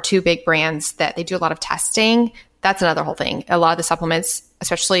are two big brands that they do a lot of testing. That's another whole thing. A lot of the supplements,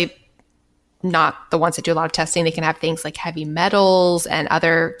 especially not the ones that do a lot of testing, they can have things like heavy metals and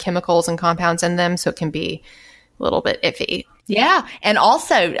other chemicals and compounds in them. So it can be a little bit iffy. Yeah. And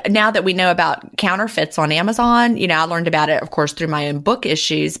also now that we know about counterfeits on Amazon, you know, I learned about it, of course, through my own book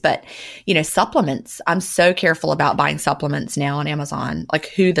issues, but, you know, supplements, I'm so careful about buying supplements now on Amazon, like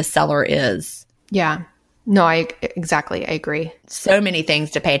who the seller is. Yeah. No, I agree. So many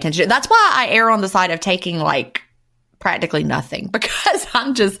things to pay attention to. That's why I err on the side of taking like practically nothing because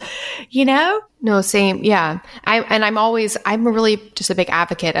I'm just, you know. No, same. Yeah. I'm really just a big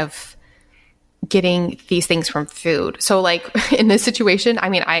advocate of getting these things from food. So like in this situation, I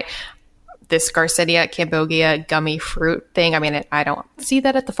mean, this Garcinia Cambogia gummy fruit thing, I mean, I don't see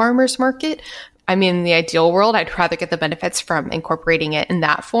that at the farmer's market. I mean, in the ideal world, I'd rather get the benefits from incorporating it in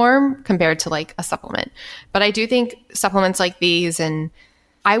that form compared to like a supplement. But I do think supplements like these, and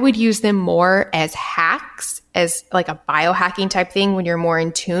I would use them more as hacks, as like a biohacking type thing when you're more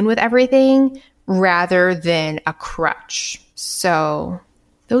in tune with everything rather than a crutch. So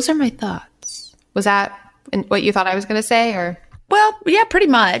those are my thoughts. Was that what you thought I was going to say, or? Well, yeah, pretty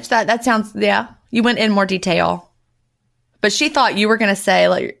much. That sounds, yeah. You went in more detail. But she thought you were going to say,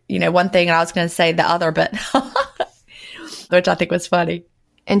 like, you know, one thing and I was going to say the other, but which I think was funny.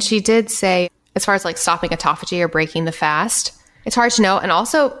 And she did say, as far as like stopping autophagy or breaking the fast, it's hard to know. And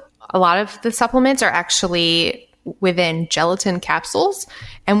also, a lot of the supplements are actually within gelatin capsules.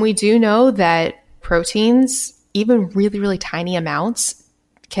 And we do know that proteins, even really, really tiny amounts,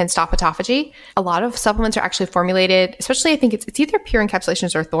 can stop autophagy. A lot of supplements are actually formulated, especially I think it's either Pure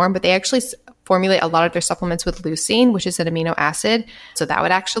Encapsulations or Thorne, but they actually formulate a lot of their supplements with leucine, which is an amino acid. So that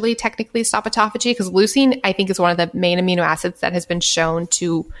would actually technically stop autophagy because leucine, I think, is one of the main amino acids that has been shown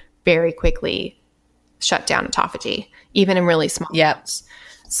to very quickly shut down autophagy, even in really small amounts.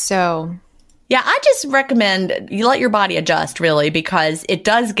 So yeah, I just recommend you let your body adjust really because it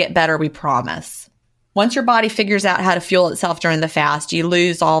does get better, we promise. Once your body figures out how to fuel itself during the fast, you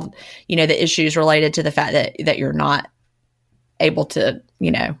lose all, you know, the issues related to the fact that you're not able to,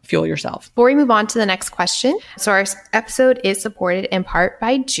 you know, fuel yourself. Before we move on to the next question, so our episode is supported in part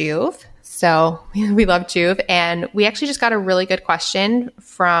by Juve. So we love Juve. And we actually just got a really good question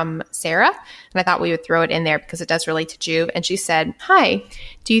from Sarah. And I thought we would throw it in there because it does relate to Juve. And she said, hi,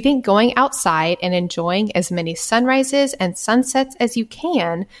 do you think going outside and enjoying as many sunrises and sunsets as you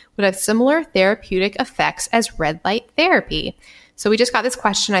can would have similar therapeutic effects as red light therapy? So we just got this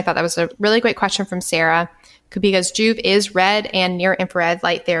question. I thought that was a really great question from Sarah because Juve is red and near infrared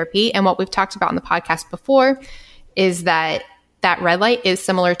light therapy. And what we've talked about in the podcast before is that red light is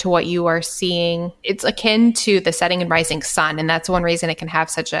similar to what you are seeing. It's akin to the setting and rising sun. And that's one reason it can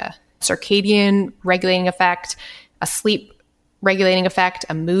have such a circadian regulating effect, a sleep regulating effect,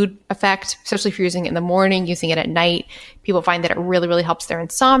 a mood effect, especially if you're using it in the morning, using it at night. People find that it really, really helps their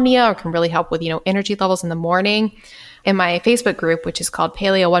insomnia or can really help with, you know, energy levels in the morning. In my Facebook group, which is called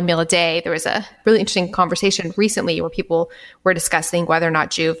Paleo 1 Meal a Day, there was a really interesting conversation recently where people were discussing whether or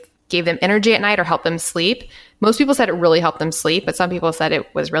not Juve gave them energy at night or helped them sleep. Most people said it really helped them sleep, but some people said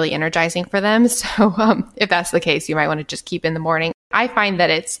it was really energizing for them. So if that's the case, you might want to just keep in the morning. I find that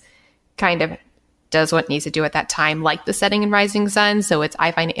it's kind of does what it needs to do at that time, like the setting and rising sun. So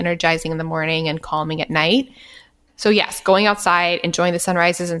I find it energizing in the morning and calming at night. So yes, going outside, enjoying the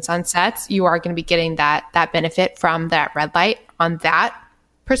sunrises and sunsets, you are going to be getting that benefit from that red light on that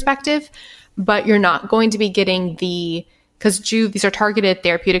perspective, but you're not going to be getting because these are targeted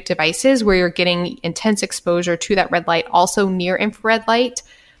therapeutic devices where you're getting intense exposure to that red light, also near infrared light,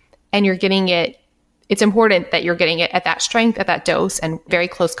 and you're getting it it's important that you're getting it at that strength, at that dose, and very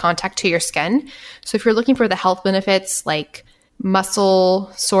close contact to your skin. So if you're looking for the health benefits like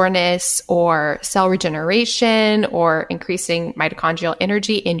muscle soreness or cell regeneration or increasing mitochondrial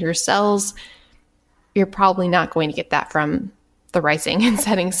energy in your cells, you're probably not going to get that from the rising and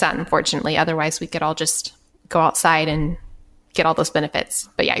setting sun, unfortunately. Otherwise, we could all just go outside and get all those benefits.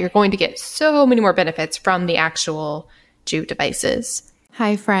 But yeah, you're going to get so many more benefits from the actual Joovv devices.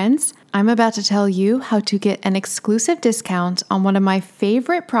 Hi, friends. I'm about to tell you how to get an exclusive discount on one of my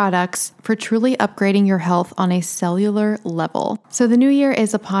favorite products for truly upgrading your health on a cellular level. So the new year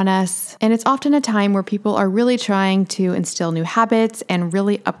is upon us, and it's often a time where people are really trying to instill new habits and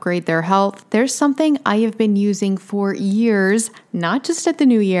really upgrade their health. There's something I have been using for years, not just at the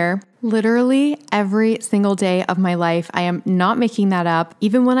new year. Literally every single day of my life. I am not making that up.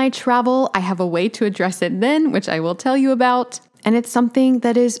 Even when I travel, I have a way to address it then, which I will tell you about. And it's something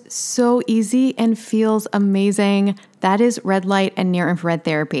that is so easy and feels amazing. That is red light and near infrared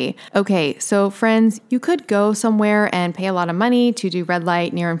therapy. Okay, so friends, you could go somewhere and pay a lot of money to do red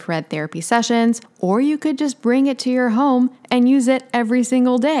light, near infrared therapy sessions, or you could just bring it to your home and use it every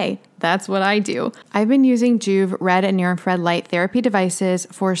single day. That's what I do. I've been using Joovv red and near infrared light therapy devices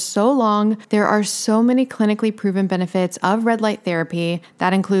for so long. There are so many clinically proven benefits of red light therapy.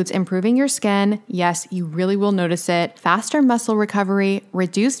 That includes improving your skin. Yes, you really will notice it. Faster muscle recovery,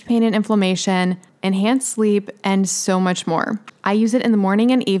 reduced pain and inflammation, enhanced sleep, and so much more. I use it in the morning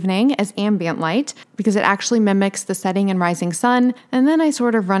and evening as ambient light because it actually mimics the setting and rising sun, and then I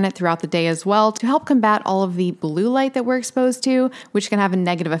sort of run it throughout the day as well to help combat all of the blue light that we're exposed to, which can have a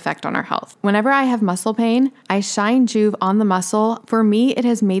negative effect on our health. Whenever I have muscle pain, I shine Joovv on the muscle. For me, it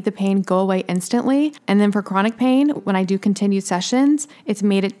has made the pain go away instantly, and then for chronic pain, when I do continued sessions, it's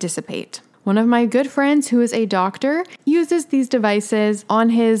made it dissipate. One of my good friends who is a doctor uses these devices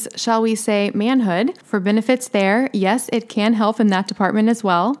on his, shall we say, manhood for benefits there. Yes, it can help in that department as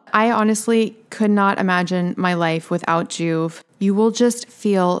well. I honestly could not imagine my life without Joovv. You will just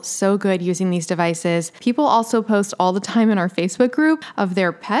feel so good using these devices. People also post all the time in our Facebook group of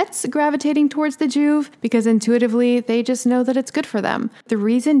their pets gravitating towards the Joovv because intuitively they just know that it's good for them. The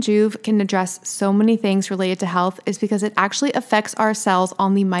reason Joovv can address so many things related to health is because it actually affects our cells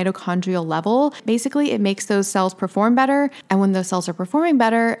on the mitochondrial level. Basically, it makes those cells perform better, and when those cells are performing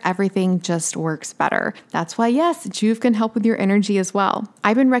better, everything just works better. That's why, yes, Joovv can help with your energy as well.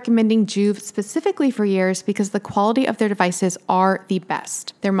 I've been recommending Joovv specifically for years because the quality of their devices are the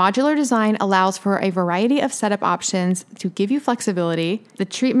best. Their modular design allows for a variety of setup options to give you flexibility. The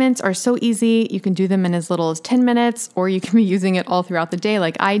treatments are so easy. You can do them in as little as 10 minutes, or you can be using it all throughout the day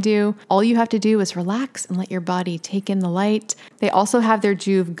like I do. All you have to do is relax and let your body take in the light. They also have their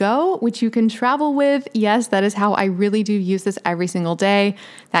Joovv Go, which you can travel with. Yes, that is how I really do use this every single day.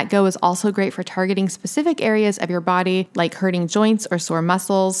 That Go is also great for targeting specific areas of your body, like hurting joints or sore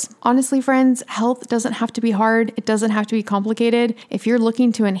muscles. Honestly, friends, health doesn't have to be hard. It doesn't have to be complicated. If you're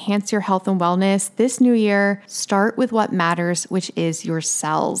looking to enhance your health and wellness this new year, start with what matters, which is your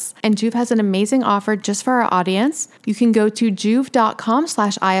cells. And Joovv has an amazing offer just for our audience. You can go to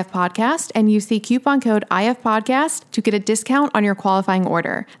joovv.com/ifpodcast and use the coupon code ifpodcast to get a discount on your qualifying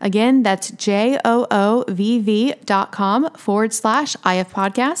order. Again, that's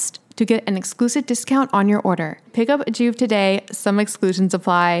joovv.com/ifpodcast to get an exclusive discount on your order. Pick up Joovv today. Some exclusions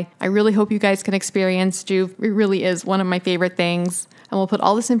apply. I really hope you guys can experience Joovv. It really is one of my favorite things. And we'll put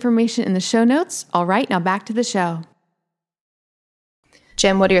all this information in the show notes. All right, now back to the show.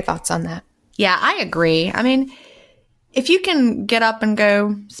 Jen, what are your thoughts on that? Yeah, I agree. I mean, if you can get up and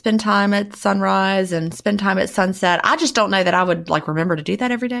go spend time at sunrise and spend time at sunset, I just don't know that I would remember to do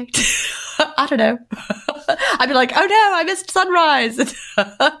that every day. I don't know. I'd be like, oh no, I missed sunrise.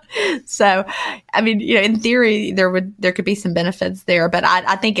 So, I mean, in theory, there could be some benefits there, but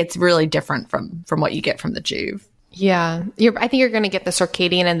I think it's really different from what you get from the Joovv. Yeah. I think you're going to get the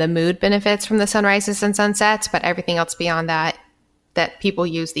circadian and the mood benefits from the sunrises and sunsets, but everything else beyond that people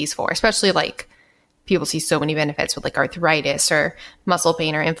use these for, especially people see so many benefits with arthritis or muscle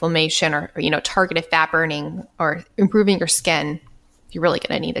pain or inflammation or targeted fat burning or improving your skin. You're really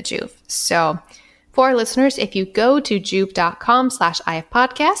going to need a Joovv. So for our listeners, if you go to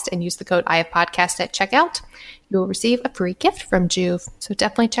joovv.com/ifpodcast and use the code ifpodcast at checkout, you will receive a free gift from Joovv. So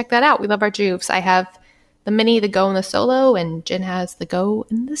definitely check that out. We love our Joovvs. I have the mini, the Go, and the Solo, and Jen has the Go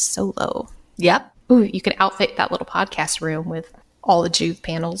and the Solo. Yep. Ooh, you can outfit that little podcast room with all the Joovv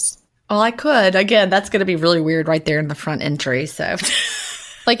panels. Well, I could. Again, that's going to be really weird right there in the front entry. So,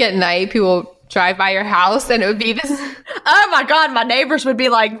 at night, people drive by your house and it would be this. Oh my God, my neighbors would be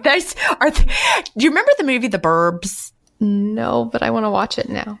like, do you remember the movie The Burbs? No, but I want to watch it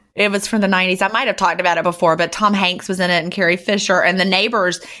now. It was from the 90s. I might have talked about it before, but Tom Hanks was in it and Carrie Fisher. And the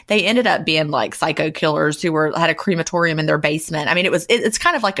neighbors, they ended up being like psycho killers who had a crematorium in their basement. I mean, it's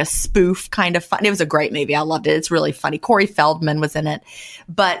kind of like a spoof kind of fun. It was a great movie. I loved it. It's really funny. Corey Feldman was in it.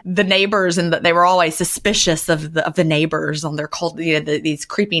 But the neighbors, and they were always suspicious of the neighbors on their cult, these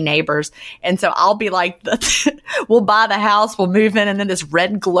creepy neighbors. And so I'll be like, we'll buy the house, we'll move in, and then this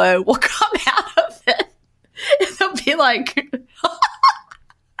red glow will come out of it. They'll be like,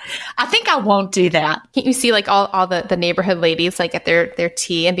 I think I won't do that. Can't you see like all the neighborhood ladies like at their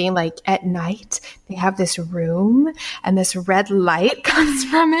tea and being like, at night they have this room and this red light comes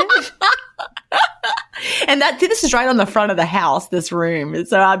from it? And this is right on the front of the house, this room. And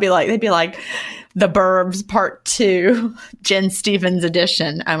so they'd be like, The Burbs Part 2, Jen Stevens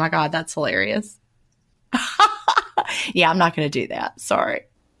edition. Oh my God, that's hilarious. Yeah, I'm not going to do that. Sorry.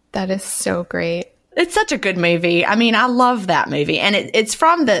 That is so great. It's such a good movie. I mean, I love that movie. And it's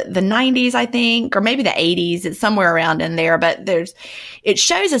from the 90s, I think, or maybe the 80s. It's somewhere around in there. But it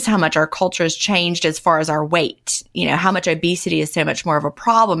shows us how much our culture has changed as far as our weight. You know, how much obesity is so much more of a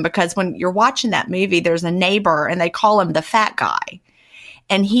problem. Because when you're watching that movie, there's a neighbor and they call him the fat guy.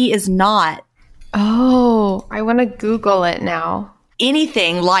 And he is not. Oh, I want to Google it now.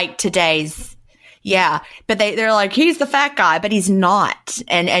 Anything like today's. Yeah, but they're like, he's the fat guy, but he's not.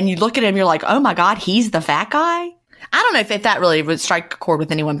 And you look at him, you're like, oh my God, he's the fat guy? I don't know if that really would strike a chord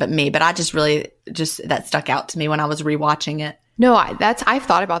with anyone but me, but I just that stuck out to me when I was rewatching it. No, I've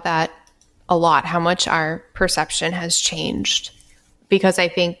thought about that a lot, how much our perception has changed. Because I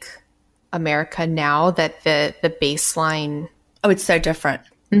think America now that the baseline. Oh, it's so different.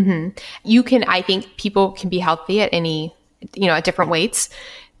 Mm-hmm. I think people can be healthy at at different weights.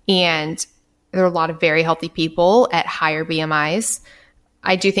 And there are a lot of very healthy people at higher BMIs.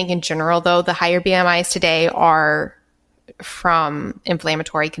 I do think in general, though, the higher BMIs today are from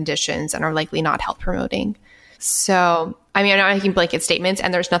inflammatory conditions and are likely not health promoting. So, I mean, I'm not making blanket statements,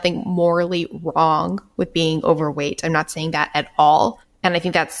 and there's nothing morally wrong with being overweight. I'm not saying that at all. And I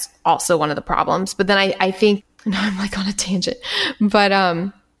think that's also one of the problems. But then I think, no, I'm like on a tangent, but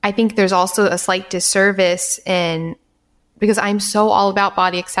I think there's also a slight disservice because I'm so all about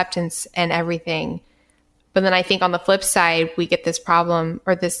body acceptance and everything. But then I think on the flip side, we get this problem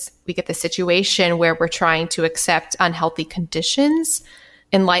we get this situation where we're trying to accept unhealthy conditions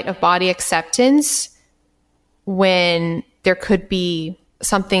in light of body acceptance when there could be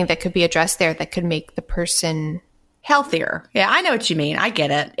something that could be addressed there that could make the person healthier. Yeah, I know what you mean. I get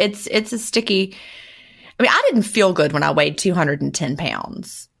it. It's a sticky. I mean, I didn't feel good when I weighed 210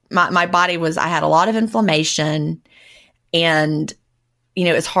 pounds. My body I had a lot of inflammation. And,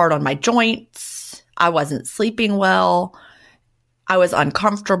 it's hard on my joints. I wasn't sleeping well. I was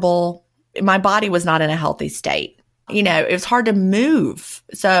uncomfortable. My body was not in a healthy state. It was hard to move.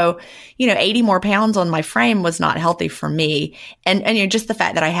 So, 80 more pounds on my frame was not healthy for me. And just the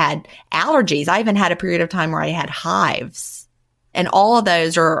fact that I had allergies. I even had a period of time where I had hives. And all of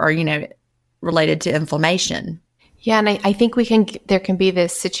those are related to inflammation. Yeah. And I think there can be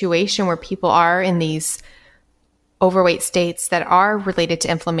this situation where people are in these overweight states that are related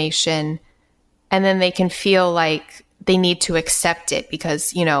to inflammation, and then they can feel like they need to accept it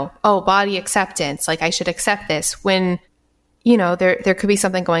because, body acceptance, like I should accept this when, there could be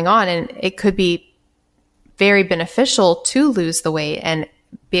something going on, and it could be very beneficial to lose the weight and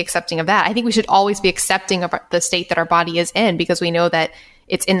be accepting of that. I think we should always be accepting of the state that our body is in because we know that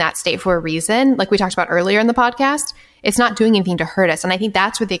it's in that state for a reason. Like we talked about earlier in the podcast, it's not doing anything to hurt us. And I think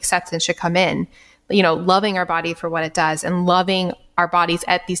that's where the acceptance should come in. Loving our body for what it does and loving our bodies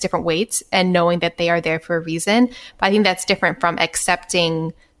at these different weights and knowing that they are there for a reason. But I think that's different from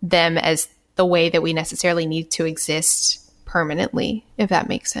accepting them as the way that we necessarily need to exist permanently, if that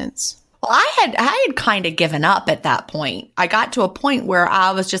makes sense. Well, I had kind of given up at that point. I got to a point where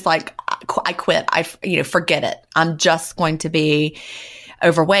I was just like, I quit. Forget it. I'm just going to be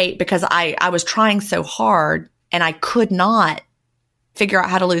overweight because I was trying so hard and I could not figure out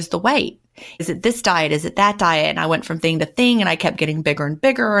how to lose the weight. Is it this diet? Is it that diet? And I went from thing to thing and I kept getting bigger and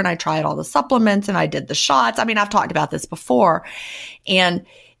bigger and I tried all the supplements and I did the shots. I mean, I've talked about this before and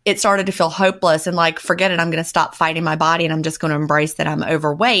it started to feel hopeless and like, forget it. I'm going to stop fighting my body and I'm just going to embrace that I'm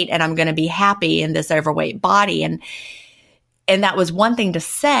overweight and I'm going to be happy in this overweight body. And that was one thing to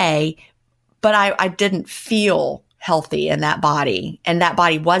say, but I didn't feel healthy in that body and that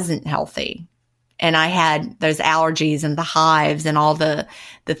body wasn't healthy. And I had those allergies and the hives and all the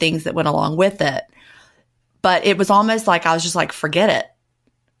things that went along with it. But it was almost like I was just like, forget it.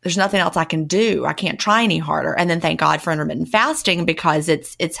 there's nothing else I can do. I can't try any harder. And then thank God for intermittent fasting, because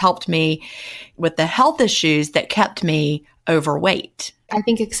it's helped me with the health issues that kept me overweight. I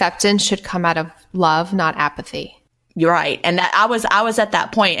think acceptance should come out of love, not apathy. You're right. And that I was at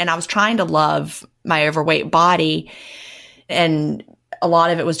that point, and I was trying to love my overweight body. And a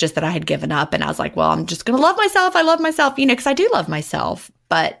lot of it was just that I had given up, and I was like, well, I'm just going to love myself. I love myself, because I do love myself.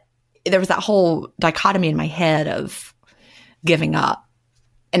 But there was that whole dichotomy in my head of giving up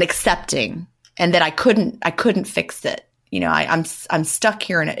and accepting, and that I couldn't fix it. I'm stuck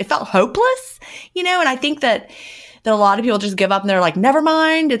here, and it felt hopeless, and I think that a lot of people just give up and they're like, never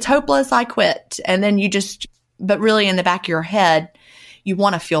mind, it's hopeless, I quit. And then but really in the back of your head, you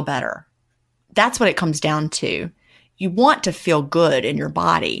want to feel better. That's what it comes down to. You want to feel good in your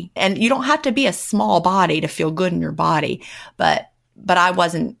body, and you don't have to be a small body to feel good in your body. But I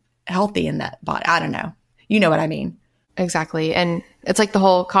wasn't healthy in that body. I don't know. You know what I mean? Exactly. And it's like the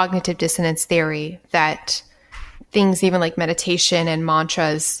whole cognitive dissonance theory that things even like meditation and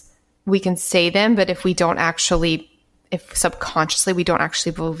mantras, we can say them, but if subconsciously we don't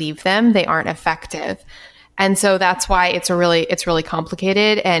actually believe them, they aren't effective. And so that's why it's really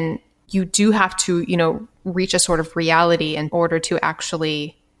complicated. And you do have to, reach a sort of reality in order to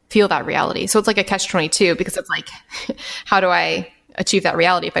actually feel that reality. So it's like a catch-22, because it's like, how do I achieve that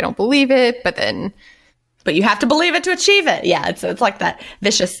reality if I don't believe it? But you have to believe it to achieve it. Yeah. It's like that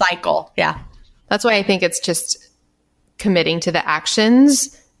vicious cycle. Yeah. That's why I think it's just committing to the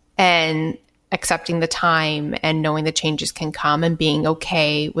actions and accepting the time and knowing the changes can come and being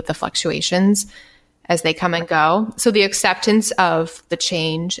okay with the fluctuations as they come and go. So the acceptance of the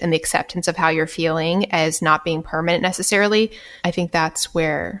change and the acceptance of how you're feeling as not being permanent necessarily, I think that's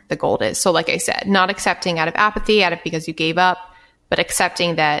where the gold is. So like I said, not accepting out of apathy, because you gave up, but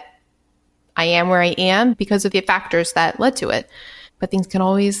accepting that I am where I am because of the factors that led to it. But things can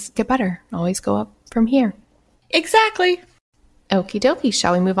always get better, always go up from here. Exactly. Okie dokie.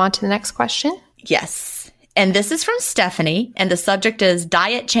 Shall we move on to the next question? Yes. And this is from Stephanie, and the subject is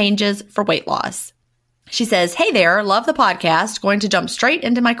diet changes for weight loss. She says, hey there, love the podcast. Going to jump straight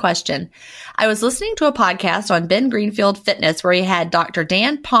into my question. I was listening to a podcast on Ben Greenfield Fitness where he had Dr.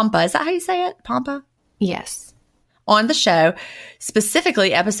 Dan Pompa. Is that how you say it? Pompa? Yes. On the show,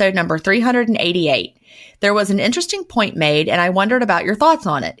 specifically episode number 388. There was an interesting point made, and I wondered about your thoughts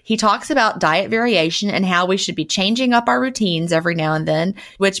on it. He talks about diet variation and how we should be changing up our routines every now and then,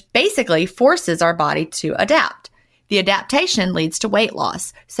 which basically forces our body to adapt. The adaptation leads to weight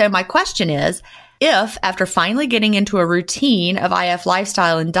loss. So my question is, if, after finally getting into a routine of IF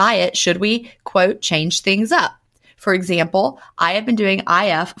lifestyle and diet, should we, quote, change things up? For example, I have been doing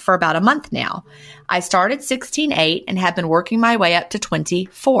IF for about a month now. I started 16.8 and have been working my way up to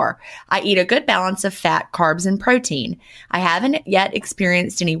 24. I eat a good balance of fat, carbs, and protein. I haven't yet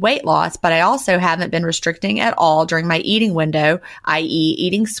experienced any weight loss, but I also haven't been restricting at all during my eating window, i.e.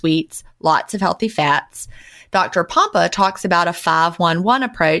 eating sweets, lots of healthy fats. Dr. Pompa talks about a 5-1-1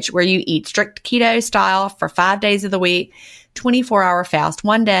 approach where you eat strict keto style for 5 days of the week, 24-hour fast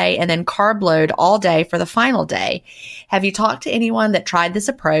one day, and then carb load all day for the final day. Have you talked to anyone that tried this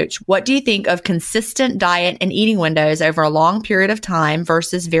approach? What do you think of consistent diet and eating windows over a long period of time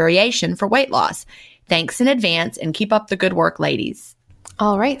versus variation for weight loss? Thanks in advance, and keep up the good work, ladies.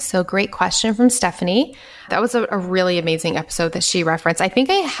 All right. So great question from Stephanie. That was a really amazing episode that she referenced. I think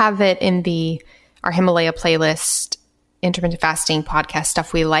I have it in our Himalaya playlist, intermittent fasting podcast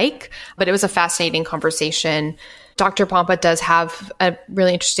stuff we like, but it was a fascinating conversation. Dr. Pompa does have a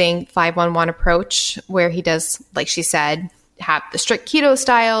really interesting 5-1-1 approach where he does, like she said, have the strict keto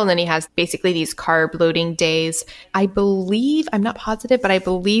style, and then he has basically these carb loading days. I believe, I'm not positive, but I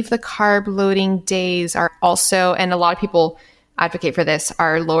believe the carb loading days are also, and a lot of people advocate for this,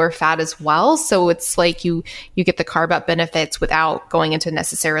 are lower fat as well. So it's like you get the carb up benefits without going into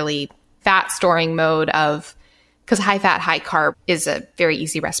necessarily fat storing mode of, because high fat, high carb is a very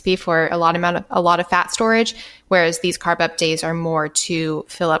easy recipe for a lot of fat storage, whereas these carb up days are more to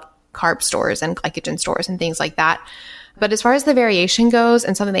fill up carb stores and glycogen stores and things like that. But as far as the variation goes,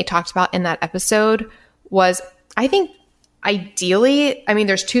 and something they talked about in that episode was, I think ideally,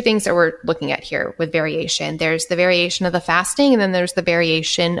 there's two things that we're looking at here with variation. There's the variation of the fasting, and then there's the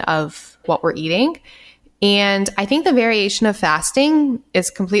variation of what we're eating. And I think the variation of fasting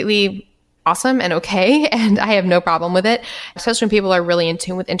is completely awesome and okay, and I have no problem with it, especially when people are really in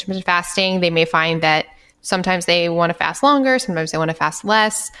tune with intermittent fasting. They may find that sometimes they want to fast longer, sometimes they want to fast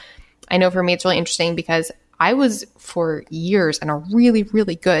less. I know for me it's really interesting because I was for years in a really,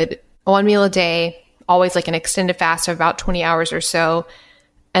 really good 1 meal a day, always like an extended fast of about 20 hours or so.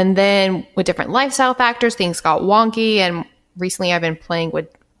 And then with different lifestyle factors, things got wonky, and recently I've been playing with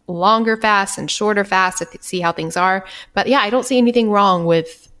longer fasts and shorter fasts to see how things are. But yeah, I don't see anything wrong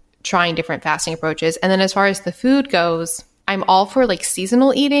with trying different fasting approaches. And then as far as the food goes, I'm all for like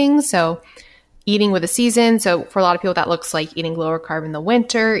seasonal eating. So eating with a season. So for a lot of people, that looks like eating lower carb in the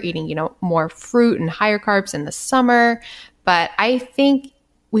winter, eating, more fruit and higher carbs in the summer. But I think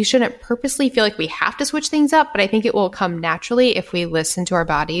we shouldn't purposely feel like we have to switch things up, but I think it will come naturally if we listen to our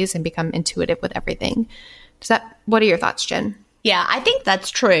bodies and become intuitive with everything. What are your thoughts, Jen? Yeah, I think that's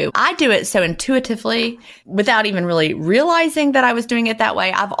true. I do it so intuitively without even really realizing that I was doing it that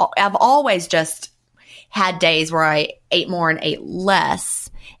way. I've always just had days where I ate more and ate less.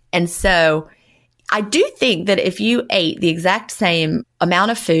 And so I do think that if you ate the exact same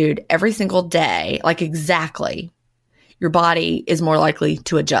amount of food every single day, like exactly, your body is more likely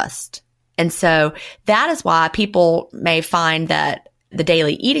to adjust. And so that is why people may find that the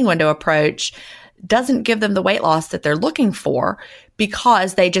daily eating window approach doesn't give them the weight loss that they're looking for,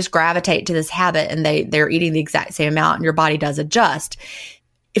 because they just gravitate to this habit and they're eating the exact same amount and your body does adjust.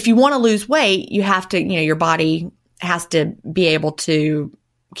 If you want to lose weight, you have to, your body has to be able to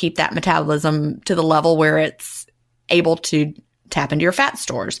keep that metabolism to the level where it's able to tap into your fat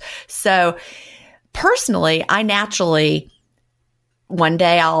stores. So personally, I naturally, one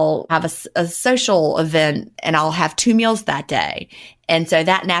day I'll have a social event and I'll have 2 meals that day. And so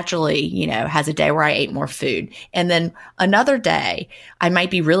that naturally, has a day where I ate more food. And then another day I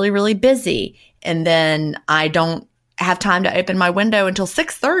might be really, really busy. And then I don't have time to open my window until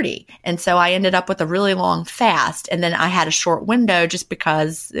 6:30. And so I ended up with a really long fast. And then I had a short window just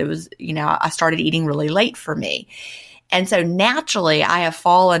because it was, I started eating really late for me. And so naturally I have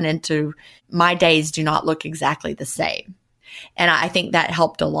fallen into my days do not look exactly the same. And I think that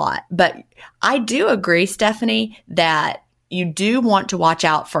helped a lot. But I do agree, Stephanie, that you do want to watch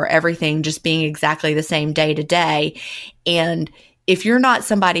out for everything just being exactly the same day to day. And if you're not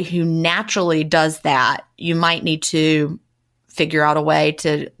somebody who naturally does that, you might need to figure out a way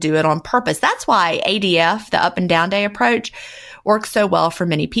to do it on purpose. That's why ADF, the up and down day approach, works so well for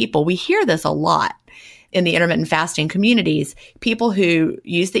many people. We hear this a lot in the intermittent fasting communities, people who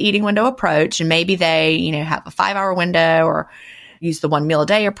use the eating window approach, and maybe they, have a 5-hour window or use the 1 meal a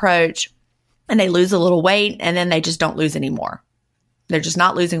day approach, and they lose a little weight and then they just don't lose any more. They're just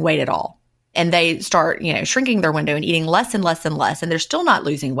not losing weight at all. And they start, shrinking their window and eating less and less and less, and they're still not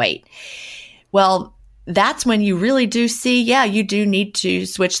losing weight. Well, that's when you really do see, you do need to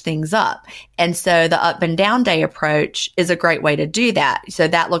switch things up. And so the up and down day approach is a great way to do that. So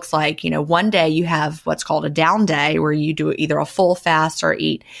that looks like, one day you have what's called a down day where you do either a full fast or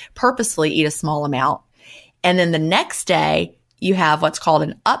purposely eat a small amount. And then the next day you have what's called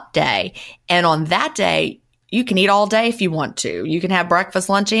an up day. And on that day, you can eat all day if you want to. You can have breakfast,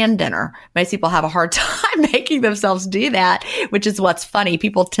 lunch, and dinner. Most people have a hard time making themselves do that, which is what's funny.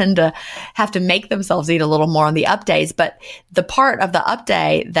 People tend to have to make themselves eat a little more on the up days. But the part of the up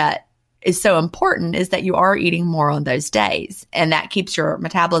day that is so important is that you are eating more on those days. And that keeps your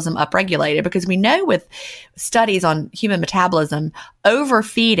metabolism upregulated, because we know with studies on human metabolism,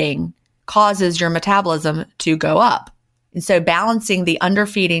 overfeeding causes your metabolism to go up. And so balancing the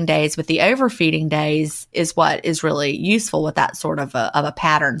underfeeding days with the overfeeding days is what is really useful with that sort of a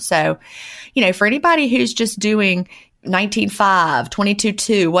pattern. So, for anybody who's just doing 19.5,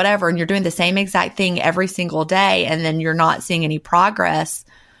 22.2, whatever, and you're doing the same exact thing every single day, and then you're not seeing any progress,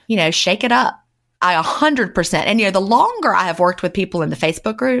 shake it up. I 100%. And, the longer I have worked with people in the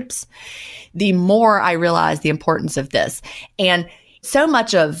Facebook groups, the more I realize the importance of this. And so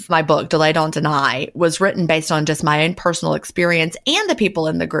much of my book, Delay Don't Deny, was written based on just my own personal experience and the people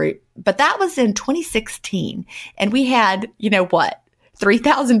in the group. But that was in 2016. And we had,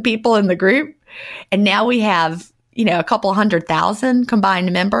 3,000 people in the group. And now we have, a couple 100,000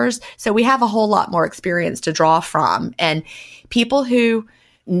 combined members. So we have a whole lot more experience to draw from. And people who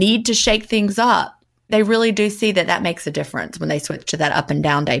need to shake things up, they really do see that makes a difference when they switch to that up and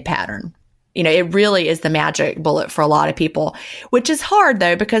down day pattern. It really is the magic bullet for a lot of people, which is hard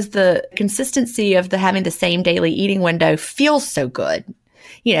though, because the consistency of having the same daily eating window feels so good.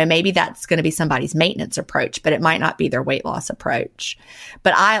 Maybe that's going to be somebody's maintenance approach, but it might not be their weight loss approach.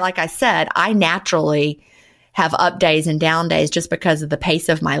 But like I said, I naturally have up days and down days just because of the pace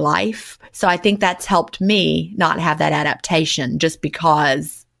of my life. So I think that's helped me not have that adaptation just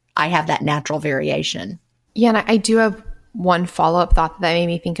because I have that natural variation. Yeah, and I do have one follow-up thought that made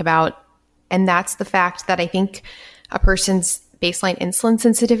me think about. And that's the fact that I think a person's baseline insulin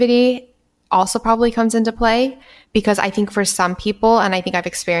sensitivity also probably comes into play, because I think for some people, and I think I've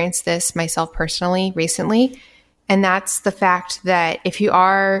experienced this myself personally recently, and that's the fact that if you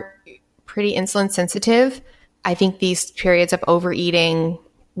are pretty insulin sensitive, I think these periods of overeating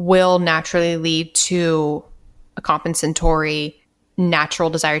will naturally lead to a compensatory natural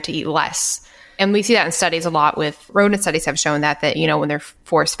desire to eat less. And we see that in studies a lot with rodent studies have shown that, when they're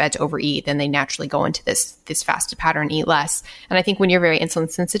force fed to overeat, then they naturally go into this fasted pattern, eat less. And I think when you're very insulin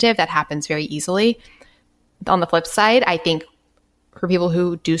sensitive, that happens very easily. On the flip side, I think for people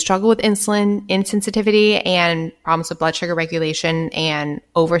who do struggle with insulin insensitivity and problems with blood sugar regulation and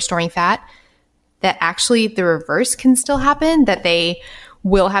overstoring fat, that actually the reverse can still happen, that they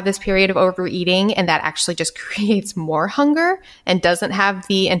will have this period of overeating and that actually just creates more hunger and doesn't have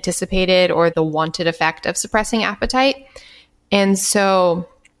the anticipated or the wanted effect of suppressing appetite. And so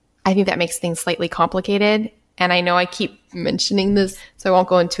I think that makes things slightly complicated. And I know I keep mentioning this, so I won't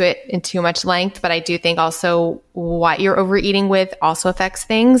go into it in too much length, but I do think also what you're overeating with also affects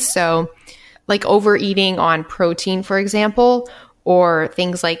things. So like overeating on protein, for example, or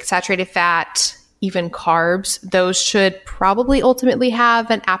things like saturated fat, even carbs, those should probably ultimately have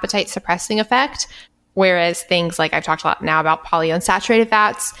an appetite suppressing effect. Whereas things like I've talked a lot now about polyunsaturated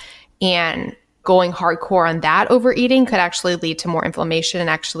fats and going hardcore on that overeating could actually lead to more inflammation and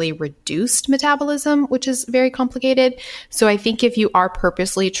actually reduced metabolism, which is very complicated. So I think if you are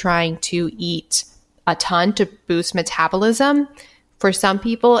purposely trying to eat a ton to boost metabolism, for some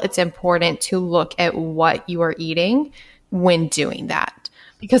people, it's important to look at what you are eating when doing that.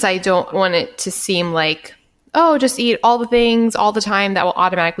 Because I don't want it to seem like, oh, just eat all the things all the time that will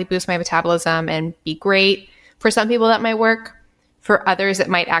automatically boost my metabolism and be great. For some people, that might work. For others, it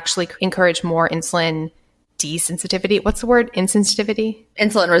might actually encourage more insulin desensitivity. What's the word? Insensitivity?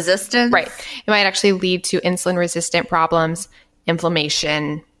 Insulin resistance. Right. It might actually lead to insulin resistant problems,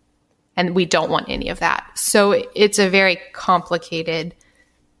 inflammation, and we don't want any of that. So it's a very complicated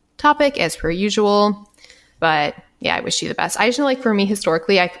topic as per usual, but yeah, I wish you the best. I just know, like, for me,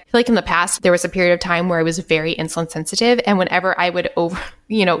 historically, I feel like in the past, there was a period of time where I was very insulin sensitive. And whenever I would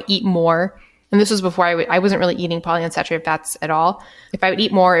eat more, and this was before I wasn't really eating polyunsaturated fats at all. If I would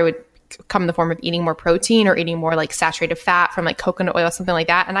eat more, it would come in the form of eating more protein or eating more like saturated fat from like coconut oil, something like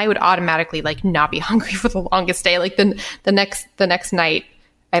that. And I would automatically like not be hungry for the longest day. Like the next night,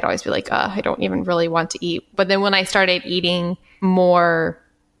 I'd always be like, I don't even really want to eat. But then when I started eating more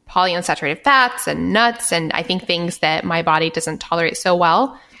polyunsaturated fats and nuts, and I think things that my body doesn't tolerate so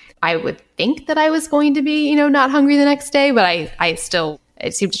well, I would think that I was going to be, not hungry the next day, but I still,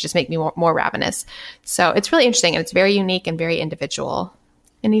 it seemed to just make me more ravenous. So it's really interesting and it's very unique and very individual.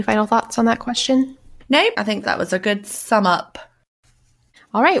 Any final thoughts on that question? Nope. I think that was a good sum up.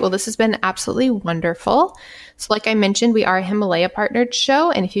 All right. Well, this has been absolutely wonderful. So like I mentioned, we are a Himalaya partnered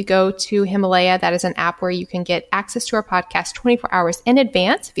show. And if you go to Himalaya, that is an app where you can get access to our podcast 24 hours in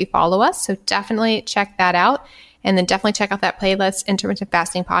advance if you follow us. So definitely check that out. And then definitely check out that playlist, Intermittent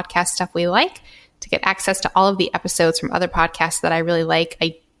Fasting Podcast Stuff We Like, to get access to all of the episodes from other podcasts that I really like.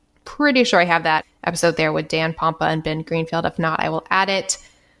 I'm pretty sure I have that episode there with Dan Pompa and Ben Greenfield. If not, I will add it.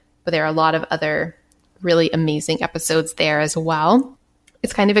 But there are a lot of other really amazing episodes there as well.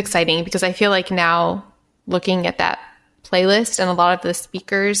 It's kind of exciting because I feel like now looking at that playlist and a lot of the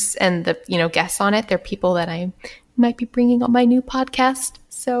speakers and the guests on it, they're people that I might be bringing on my new podcast.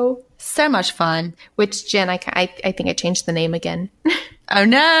 So much fun. Which, Jen, I think I changed the name again. Oh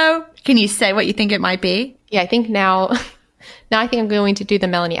no! Can you say what you think it might be? Yeah, I think now I think I'm going to do the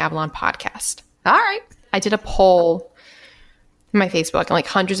Melanie Avalon podcast. All right. I did a poll on my Facebook and like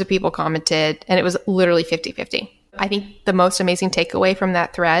hundreds of people commented, and it was literally 50-50. I think the most amazing takeaway from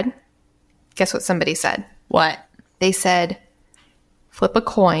that thread, guess what somebody said? What? They said, flip a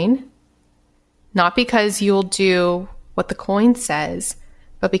coin, not because you'll do what the coin says,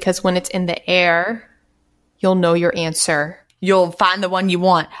 but because when it's in the air, you'll know your answer. You'll find the one you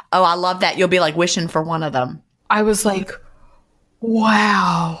want. Oh, I love that. You'll be like wishing for one of them. I was like,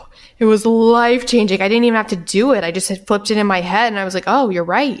 wow. It was life-changing. I didn't even have to do it. I just had flipped it in my head and I was like, oh, you're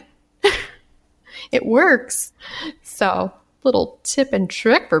right. It works. So, little tip and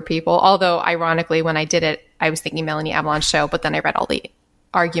trick for people. Although, ironically, when I did it, I was thinking Melanie Avalon show, but then I read all the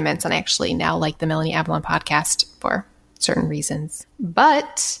arguments and I actually now like the Melanie Avalon podcast for certain reasons.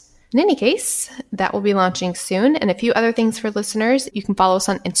 But in any case, that will be launching soon. And a few other things for listeners. You can follow us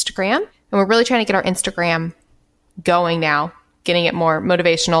on Instagram. And we're really trying to get our Instagram going now, getting it more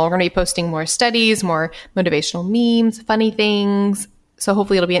motivational. We're going to be posting more studies, more motivational memes, funny things. So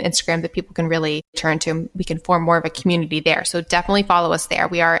hopefully it'll be an Instagram that people can really turn to. We can form more of a community there. So definitely follow us there.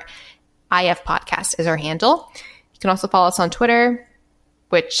 We are IF Podcast is our handle. You can also follow us on Twitter,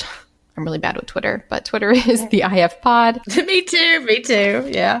 which I'm really bad with Twitter, but Twitter is the IF Pod. Me too.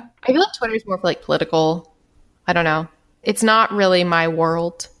 Yeah. I feel like Twitter is more for like political. I don't know. It's not really my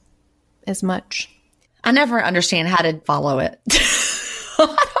world as much. I never understand how to follow it.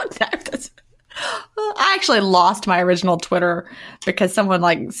 I don't know if that's, I actually lost my original Twitter because someone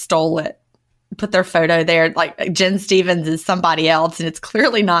like stole it, put their photo there. Like Jen Stevens is somebody else and it's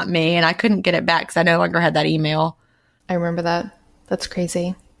clearly not me. And I couldn't get it back because I no longer had that email. I remember that. That's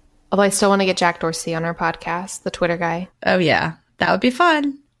crazy. Although I still want to get Jack Dorsey on our podcast, the Twitter guy. Oh yeah, that would be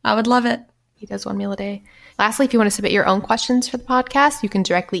fun. I would love it. He does one meal a day. Lastly, if you want to submit your own questions for the podcast, you can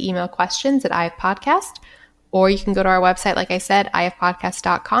directly email questions at ifpodcast, or you can go to our website, like I said,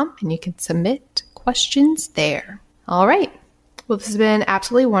 ifpodcast.com, and you can submit questions there. All right. Well, this has been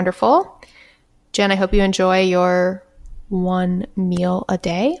absolutely wonderful. Jen, I hope you enjoy your one meal a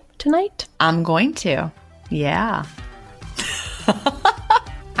day tonight. I'm going to. Yeah.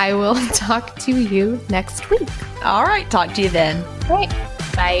 I will talk to you next week. All right. Talk to you then. All right.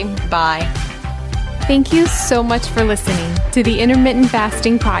 Bye. Bye. Thank you so much for listening to the Intermittent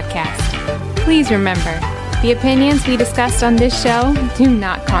Fasting Podcast. Please remember, the opinions we discussed on this show do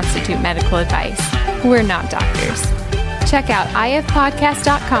not constitute medical advice. We're not doctors. Check out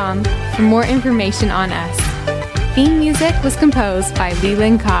ifpodcast.com for more information on us. Theme music was composed by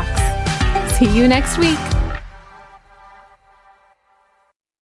Leland Cox. See you next week.